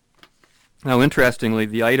 1994. Now, interestingly,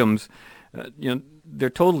 the items, they're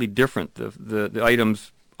totally different. The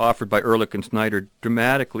items offered by Ehrlich and Snyder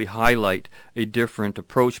dramatically highlight a different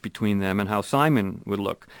approach between them and how Simon would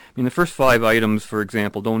look. I mean, the first 5 items, for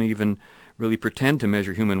example, don't even really pretend to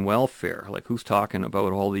measure human welfare. Like, who's talking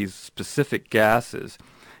about all these specific gases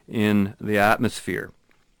in the atmosphere?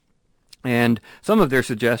 And some of their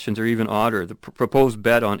suggestions are even odder. The proposed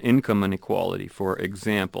bet on income inequality, for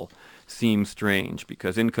example, seems strange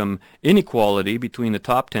because income inequality between the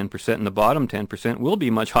top 10% and the bottom 10% will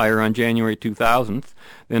be much higher on January 2000th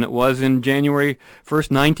than it was in January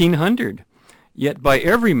 1st, 1900. Yet by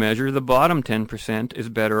every measure, the bottom 10% is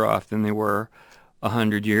better off than they were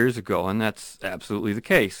 100 years ago, and that's absolutely the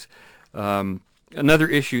case. Another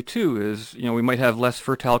issue, too, is we might have less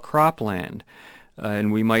fertile cropland.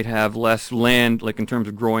 And we might have less land, like in terms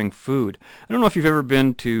of growing food. I don't know if you've ever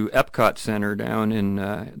been to Epcot Center down in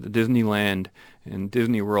the Disneyland and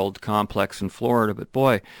Disney World complex in Florida, but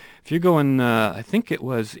boy, if you go in, I think it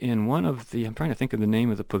was in one of the, I'm trying to think of the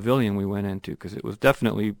name of the pavilion we went into, because it was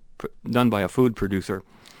definitely done by a food producer.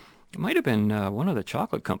 It might have been one of the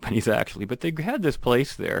chocolate companies, actually, but they had this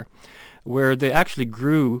place there where they actually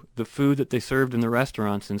grew the food that they served in the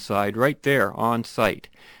restaurants inside right there on site.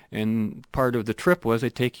 And part of the trip was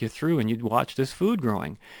they'd take you through and you'd watch this food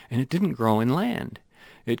growing. And it didn't grow in land.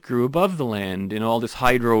 It grew above the land in all this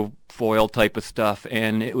hydrofoil type of stuff.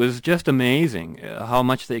 And it was just amazing how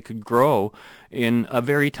much they could grow in a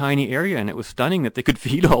very tiny area. And it was stunning that they could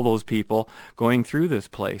feed all those people going through this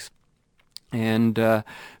place. And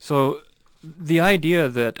so the idea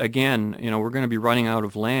that, again, we're going to be running out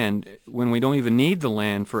of land when we don't even need the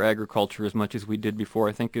land for agriculture as much as we did before,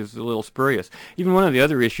 I think is a little spurious. Even one of the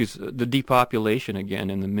other issues, the depopulation again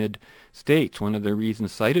in the mid-states, one of the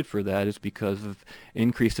reasons cited for that is because of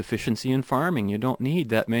increased efficiency in farming. You don't need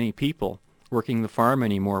that many people working the farm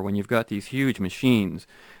anymore when you've got these huge machines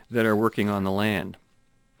that are working on the land,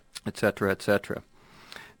 etc., etc.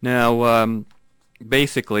 Now,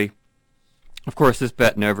 basically, of course, this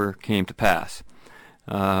bet never came to pass.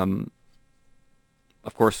 Of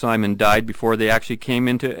course, Simon died before they actually came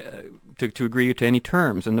into to agree to any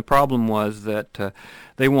terms, and the problem was that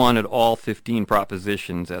they wanted all 15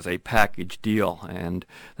 propositions as a package deal, and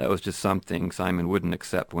that was just something Simon wouldn't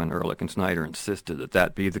accept when Ehrlich and Snyder insisted that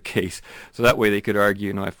that be the case. So that way they could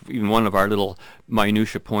argue, if even one of our little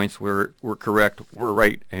minutia points were correct, we're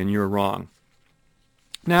right and you're wrong.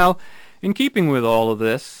 Now, in keeping with all of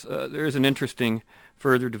this, there's an interesting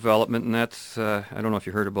further development, and that's, I don't know if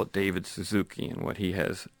you heard about David Suzuki and what he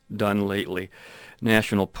has done lately.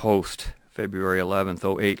 National Post, February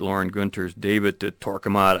 11th, 08, Lauren Gunter's David to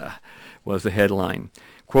Torquemada was the headline.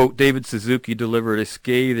 Quote, David Suzuki delivered a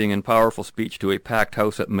scathing and powerful speech to a packed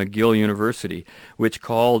house at McGill University, which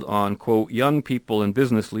called on, quote, young people and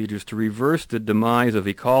business leaders to reverse the demise of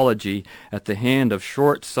ecology at the hand of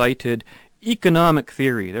short-sighted economic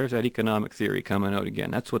theory. There's that economic theory coming out again.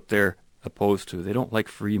 That's what they're opposed to. They don't like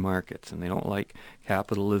free markets, and they don't like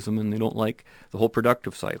capitalism, and they don't like the whole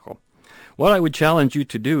productive cycle. What I would challenge you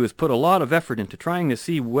to do is put a lot of effort into trying to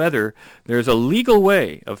see whether there's a legal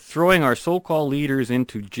way of throwing our so-called leaders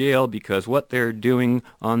into jail because what they're doing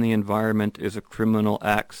on the environment is a criminal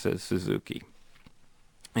act, says Suzuki.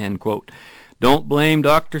 End quote. Don't blame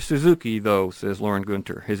Dr. Suzuki, though, says Lauren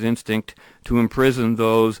Gunter. His instinct to imprison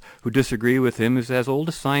those who disagree with him is as old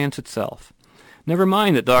as science itself. Never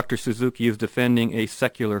mind that Dr. Suzuki is defending a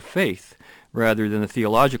secular faith rather than a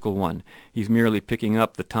theological one. He's merely picking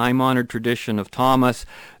up the time-honored tradition of Thomas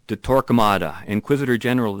de Torquemada, Inquisitor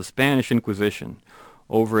General of the Spanish Inquisition.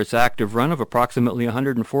 Over its active run of approximately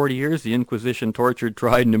 140 years, the Inquisition tortured,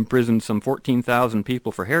 tried, and imprisoned some 14,000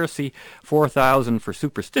 people for heresy, 4,000 for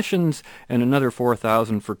superstitions, and another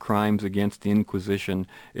 4,000 for crimes against the Inquisition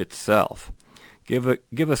itself. Give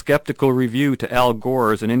a skeptical review to Al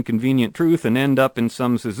Gore's An Inconvenient Truth and end up in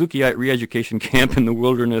some Suzukiite re-education camp in the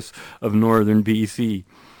wilderness of northern BC.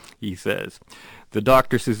 he says. The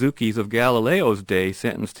Dr. Suzukis of Galileo's day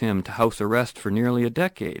sentenced him to house arrest for nearly a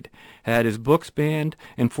decade, had his books banned,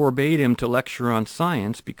 and forbade him to lecture on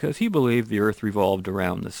science because he believed the Earth revolved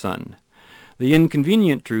around the sun. The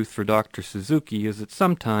inconvenient truth for Dr. Suzuki is that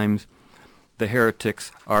sometimes the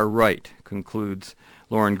heretics are right, concludes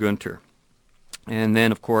Lauren Gunter. And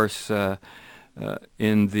then, of course,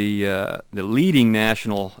 in the leading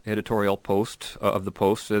national editorial post of the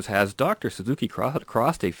Post says, has Dr. Suzuki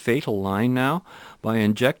crossed a fatal line now by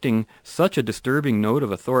injecting such a disturbing note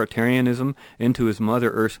of authoritarianism into his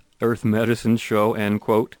Mother Earth Medicine show, end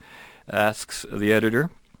quote, asks the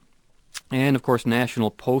editor. And, of course, National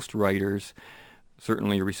Post writers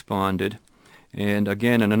certainly responded. And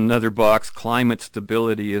again, in another box, climate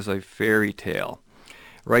stability is a fairy tale.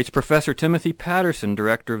 Writes Professor Timothy Patterson,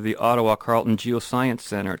 director of the Ottawa Carleton Geoscience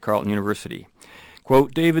Center at Carleton University.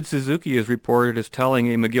 Quote, David Suzuki is reported as telling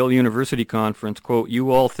a McGill University conference, quote,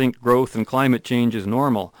 you all think growth and climate change is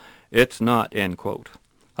normal. It's not, end quote.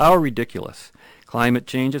 How ridiculous. Climate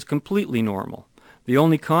change is completely normal. The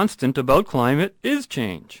only constant about climate is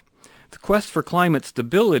change. The quest for climate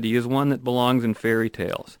stability is one that belongs in fairy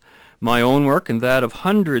tales. My own work and that of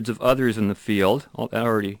hundreds of others in the field, that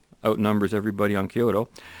already outnumbers everybody on Kyoto,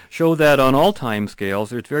 show that on all time scales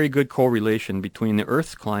there's very good correlation between the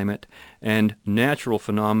Earth's climate and natural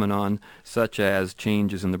phenomenon such as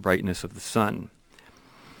changes in the brightness of the sun.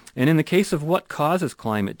 And in the case of what causes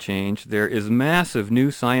climate change, there is massive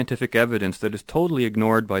new scientific evidence that is totally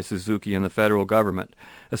ignored by Suzuki and the federal government,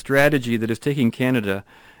 a strategy that is taking Canada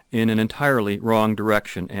in an entirely wrong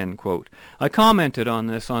direction, end quote. I commented on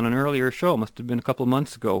this on an earlier show, must have been a couple of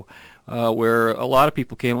months ago, where a lot of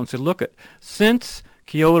people came and said, look, since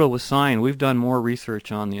Kyoto was signed, we've done more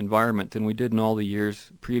research on the environment than we did in all the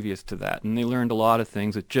years previous to that. And they learned a lot of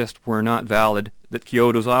things that just were not valid that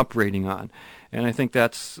Kyoto's operating on. And I think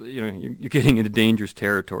that's, you're getting into dangerous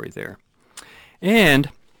territory there. And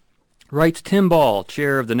writes Tim Ball,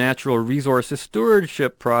 chair of the Natural Resources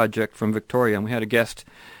Stewardship Project from Victoria. And we had a guest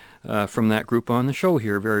from that group on the show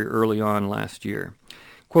here very early on last year.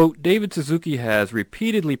 Quote, David Suzuki has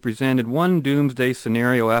repeatedly presented one doomsday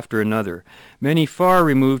scenario after another, many far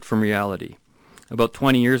removed from reality. About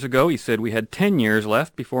 20 years ago, he said we had 10 years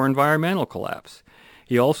left before environmental collapse.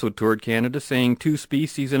 He also toured Canada saying 2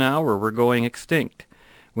 species an hour were going extinct.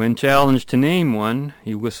 When challenged to name one,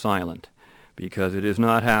 he was silent, because it is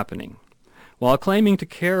not happening. While claiming to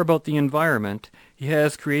care about the environment, he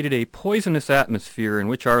has created a poisonous atmosphere in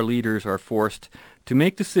which our leaders are forced to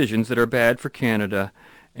make decisions that are bad for Canada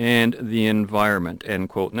and the environment, end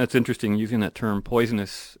quote. And that's interesting, using that term,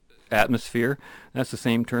 poisonous atmosphere. That's the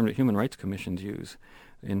same term that human rights commissions use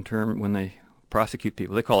when they prosecute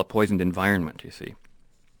people. They call it poisoned environment, you see.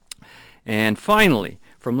 And finally,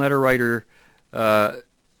 from letter writer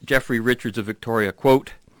Jeffrey Richards of Victoria,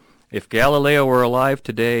 quote, if Galileo were alive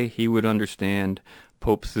today, he would understand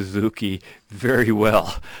Pope Suzuki very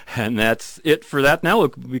well. And that's it for that. Now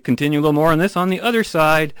we continue a little more on this on the other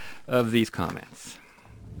side of these comments.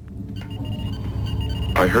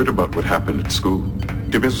 I heard about what happened at school.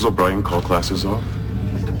 Did Mrs. O'Brien call classes off?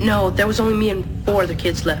 No, there was only me and 4 other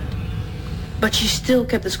kids left. But she still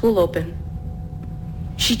kept the school open.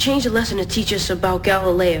 She changed the lesson to teach us about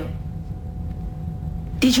Galileo.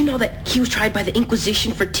 Did you know that he was tried by the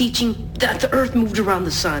Inquisition for teaching that the Earth moved around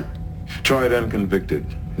the sun? Tried and convicted.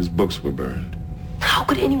 His books were burned. How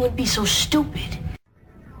could anyone be so stupid?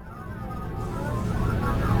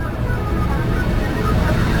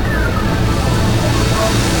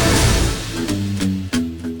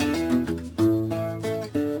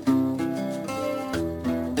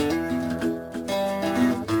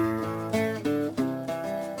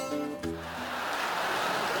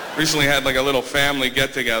 Recently had like a little family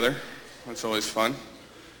get-together. That's always fun.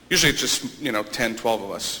 Usually it's just, 10, 12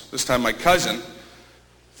 of us. This time my cousin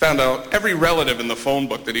found out every relative in the phone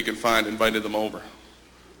book that he could find, invited them over.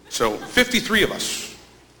 So 53 of us.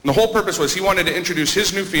 And the whole purpose was he wanted to introduce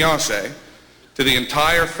his new fiancée to the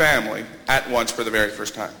entire family at once for the very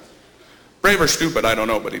first time. Brave or stupid, I don't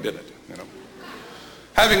know, but he did it.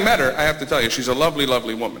 Having met her, I have to tell you, she's a lovely,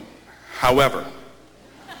 lovely woman. However,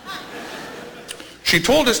 she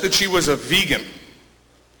told us that she was a vegan.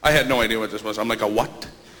 I had no idea what this was. I'm like, a what?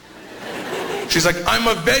 She's like, I'm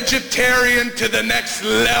a vegetarian to the next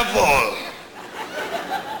level.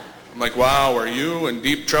 I'm like, wow, are you in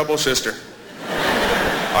deep trouble, sister?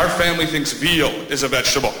 Our family thinks veal is a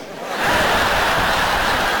vegetable.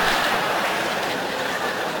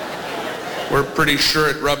 We're pretty sure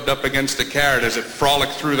it rubbed up against a carrot as it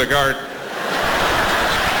frolicked through the garden.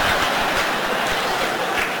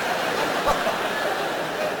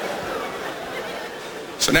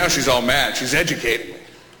 So now she's all mad. She's educating me.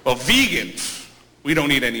 Well, vegans, we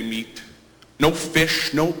don't eat any meat. No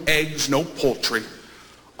fish, no eggs, no poultry.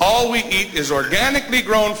 All we eat is organically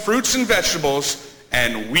grown fruits and vegetables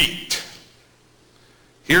and wheat.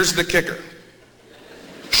 Here's the kicker.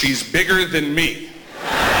 She's bigger than me.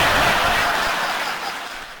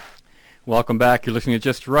 Welcome back. You're listening to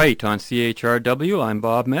Just Right on CHRW. I'm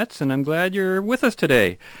Bob Metz, and I'm glad you're with us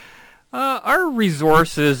today. Are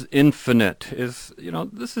resources infinite?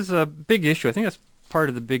 This is a big issue. I think that's part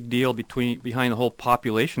of the big deal behind the whole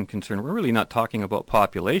population concern. We're really not talking about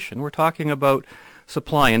population. We're talking about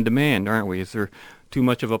supply and demand, aren't we? Is there too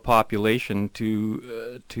much of a population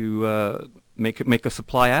to make a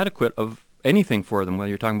supply adequate of anything for them, whether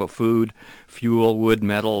you're talking about food, fuel, wood,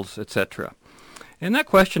 metals, etc.? And that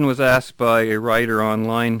question was asked by a writer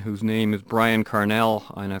online whose name is Brian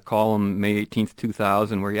Carnell on a column May 18th,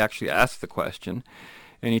 2000, where he actually asked the question.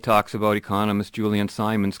 And he talks about economist Julian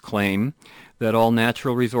Simon's claim that all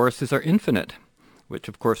natural resources are infinite, which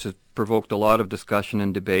of course has provoked a lot of discussion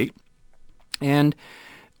and debate. And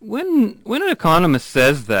when an economist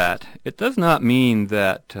says that, it does not mean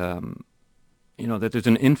that that there's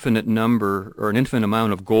an infinite number or an infinite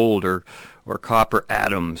amount of gold or copper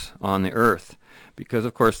atoms on the Earth, because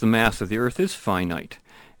of course the mass of the Earth is finite,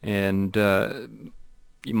 and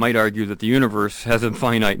you might argue that the universe has a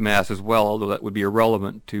finite mass as well, although that would be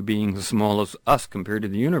irrelevant to being as small as us compared to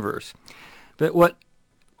the universe. But what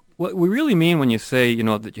we really mean when you say,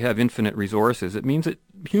 that you have infinite resources, it means that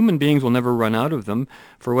human beings will never run out of them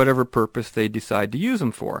for whatever purpose they decide to use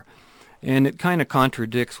them for. And it kind of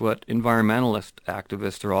contradicts what environmentalist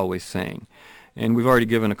activists are always saying. And we've already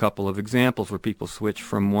given a couple of examples where people switch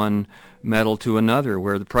from one metal to another,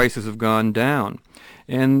 where the prices have gone down.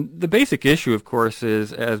 And the basic issue, of course,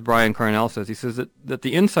 is, as Brian Carnell says, he says that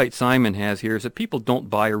the insight Simon has here is that people don't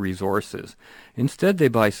buy resources. Instead, they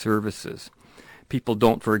buy services. People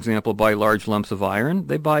don't, for example, buy large lumps of iron.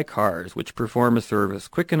 They buy cars, which perform a service,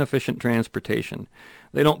 quick and efficient transportation.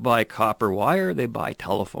 They don't buy copper wire. They buy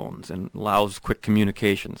telephones and allows quick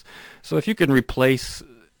communications. So if you can replace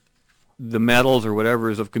the metals or whatever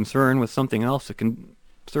is of concern with something else that can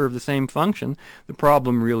serve the same function, the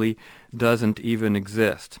problem really doesn't even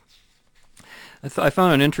exist. I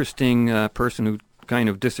found an interesting person who kind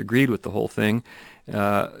of disagreed with the whole thing.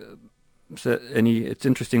 It's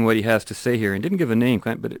interesting what he has to say here, and didn't give a name,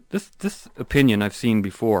 but this opinion I've seen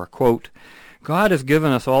before. Quote, God has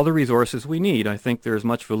given us all the resources we need. I think there is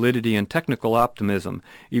much validity in technical optimism,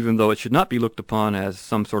 even though it should not be looked upon as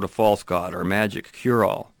some sort of false god or magic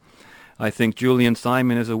cure-all. I think Julian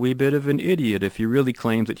Simon is a wee bit of an idiot if he really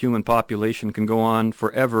claims that human population can go on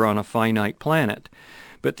forever on a finite planet.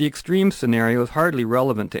 But the extreme scenario is hardly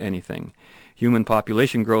relevant to anything. Human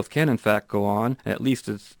population growth can in fact go on, at least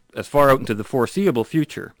as far out into the foreseeable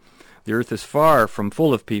future. The Earth is far from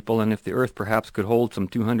full of people, and if the Earth perhaps could hold some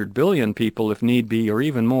 200 billion people if need be, or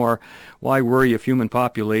even more, why worry if human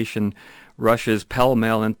population rushes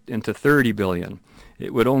pell-mell into 30 billion?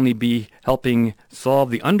 It would only be helping solve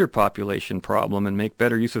the underpopulation problem and make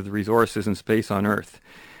better use of the resources and space on Earth.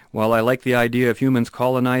 While I like the idea of humans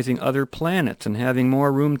colonizing other planets and having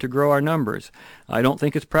more room to grow our numbers, I don't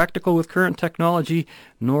think it's practical with current technology,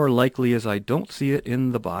 nor likely as I don't see it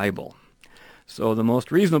in the Bible. So the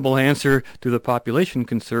most reasonable answer to the population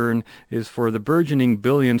concern is for the burgeoning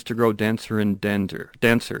billions to grow denser and denser.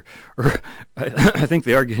 I think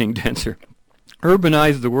they are getting denser.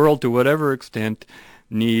 Urbanize the world to whatever extent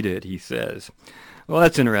needed, he says. Well,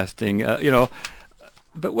 that's interesting.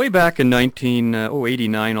 But way back in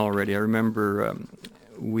 1989 already, I remember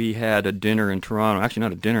we had a dinner in Toronto. Actually,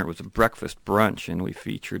 not a dinner, it was a breakfast brunch, and we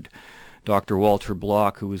featured Dr. Walter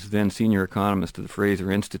Block, who was then senior economist of the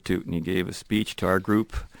Fraser Institute, and he gave a speech to our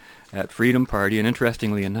group at Freedom Party. And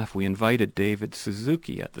interestingly enough, we invited David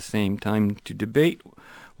Suzuki at the same time to debate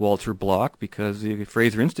Walter Block, because the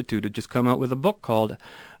Fraser Institute had just come out with a book called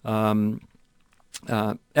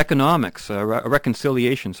Economics,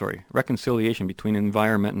 Reconciliation between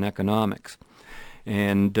Environment and Economics.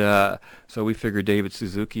 And so we figured David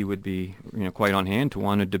Suzuki would be quite on hand to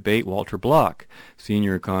want to debate Walter Block,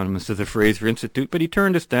 senior economist of the Fraser Institute, but he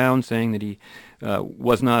turned us down, saying that he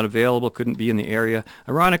was not available, couldn't be in the area.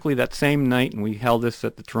 Ironically, that same night, and we held this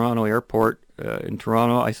at the Toronto airport in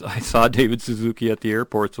Toronto, I saw David Suzuki at the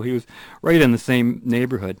airport, so he was right in the same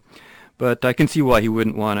neighborhood. But I can see why he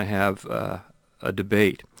wouldn't want to have a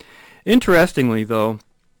debate. Interestingly, though,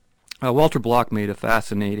 Walter Block made a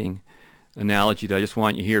fascinating analogy that I just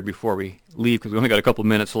want you to hear before we leave, because we only got a couple of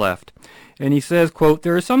minutes left. And he says, quote,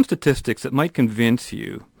 there are some statistics that might convince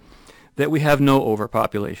you that we have no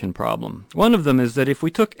overpopulation problem. One of them is that if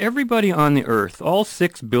we took everybody on the earth, all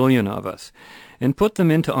 6 billion of us, and put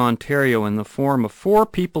them into Ontario in the form of 4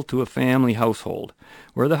 people to a family household,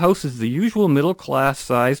 where the house is the usual middle-class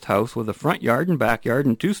sized house with a front yard and backyard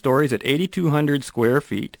and 2 stories at 8,200 square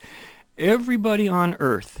feet, everybody on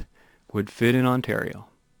earth would fit in Ontario.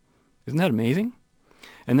 Isn't that amazing?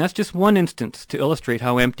 And that's just one instance to illustrate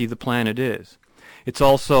how empty the planet is. It's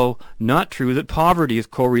also not true that poverty is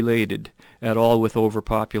correlated at all with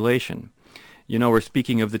overpopulation. You know, we're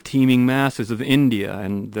speaking of the teeming masses of India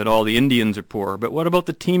and that all the Indians are poor. But what about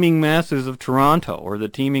the teeming masses of Toronto or the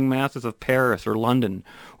teeming masses of Paris or London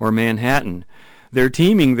or Manhattan? They're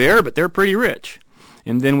teeming there, but they're pretty rich.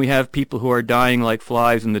 And then we have people who are dying like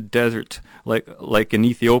flies in the desert, like in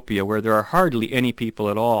Ethiopia, where there are hardly any people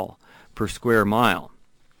at all per square mile.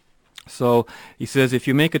 So he says if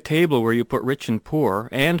you make a table where you put rich and poor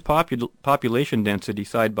and population density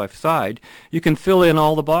side by side, you can fill in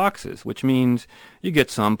all the boxes, which means you get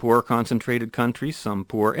some poor concentrated countries, some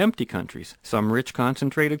poor empty countries, some rich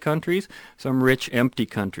concentrated countries, some rich empty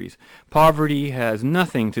countries. Poverty has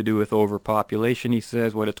nothing to do with overpopulation, he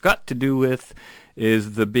says. What it's got to do with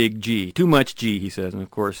is the big G. Too much G, he says. And of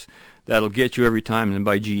course, that'll get you every time. And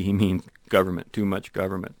by G, he means government, too much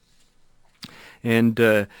government.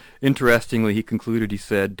 And interestingly, he concluded, he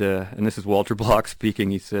said, and this is Walter Block speaking,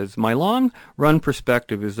 he says, my long-run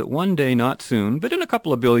perspective is that one day, not soon, but in a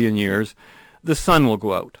couple of billion years, the sun will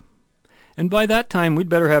go out. And by that time, we'd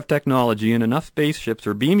better have technology and enough spaceships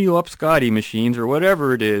or beam you up Scotty machines or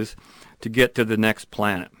whatever it is to get to the next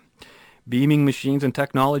planet. Beaming machines and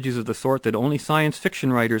technologies of the sort that only science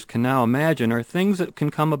fiction writers can now imagine are things that can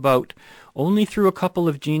come about only through a couple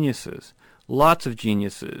of geniuses, lots of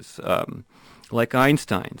geniuses, like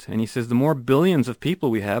Einstein's. And he says the more billions of people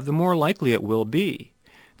we have, the more likely it will be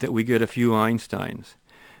that we get a few Einsteins.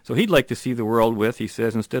 So he'd like to see the world with, he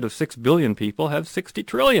says, instead of 6 billion people, have 60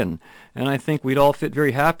 trillion. And I think we'd all fit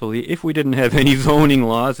very happily if we didn't have any zoning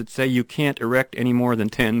laws that say you can't erect any more than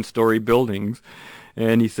 10-story buildings.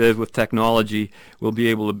 And he says with technology, we'll be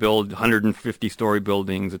able to build 150-story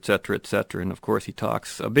buildings, et cetera, et cetera. And of course he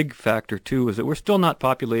talks, a big factor too is that we're still not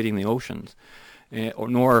populating the oceans.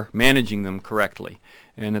 Nor managing them correctly,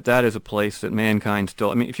 and that is a place that mankind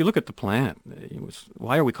still, I mean, if you look at the planet,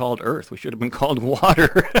 why are we called Earth? We should have been called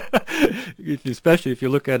water, especially if you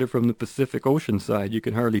look at it from the Pacific Ocean side. You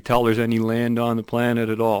can hardly tell there's any land on the planet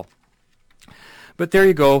at all. But there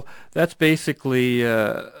you go. That's basically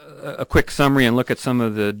a quick summary and look at some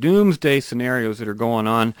of the doomsday scenarios that are going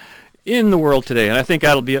on in the world today. And I think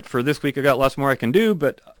that'll be it for this week. I got lots more I can do,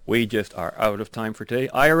 but we just are out of time for today.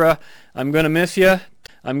 Ira, I'm going to miss you.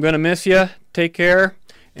 I'm going to miss you. Take care.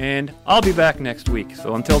 And I'll be back next week.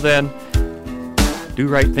 So until then, do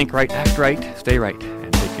right, think right, act right, stay right,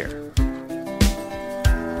 and take care.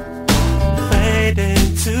 Fade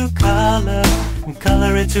into color, and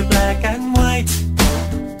color into black and white.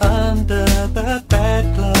 Under the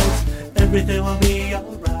bedclothes, everything will be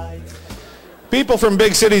alright. People from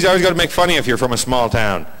big cities always got to make fun of you if you're from a small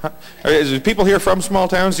town. Is there people here from small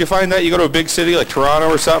towns? Do you find that you go to a big city like Toronto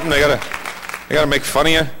or something, they gotta make fun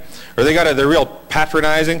of you, or they're real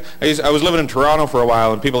patronizing? I was living in Toronto for a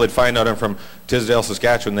while, and people would find out I'm from Tisdale,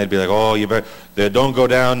 Saskatchewan. They'd be like, "Oh, you better don't go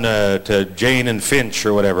down to Jane and Finch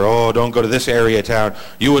or whatever. Oh, don't go to this area of town.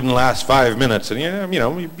 You wouldn't last 5 minutes." And you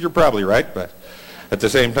know, you're probably right, but at the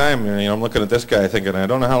same time, you know, I'm looking at this guy thinking, I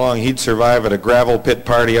don't know how long he'd survive at a gravel pit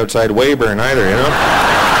party outside Weyburn either, you know?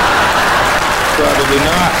 Probably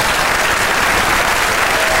not.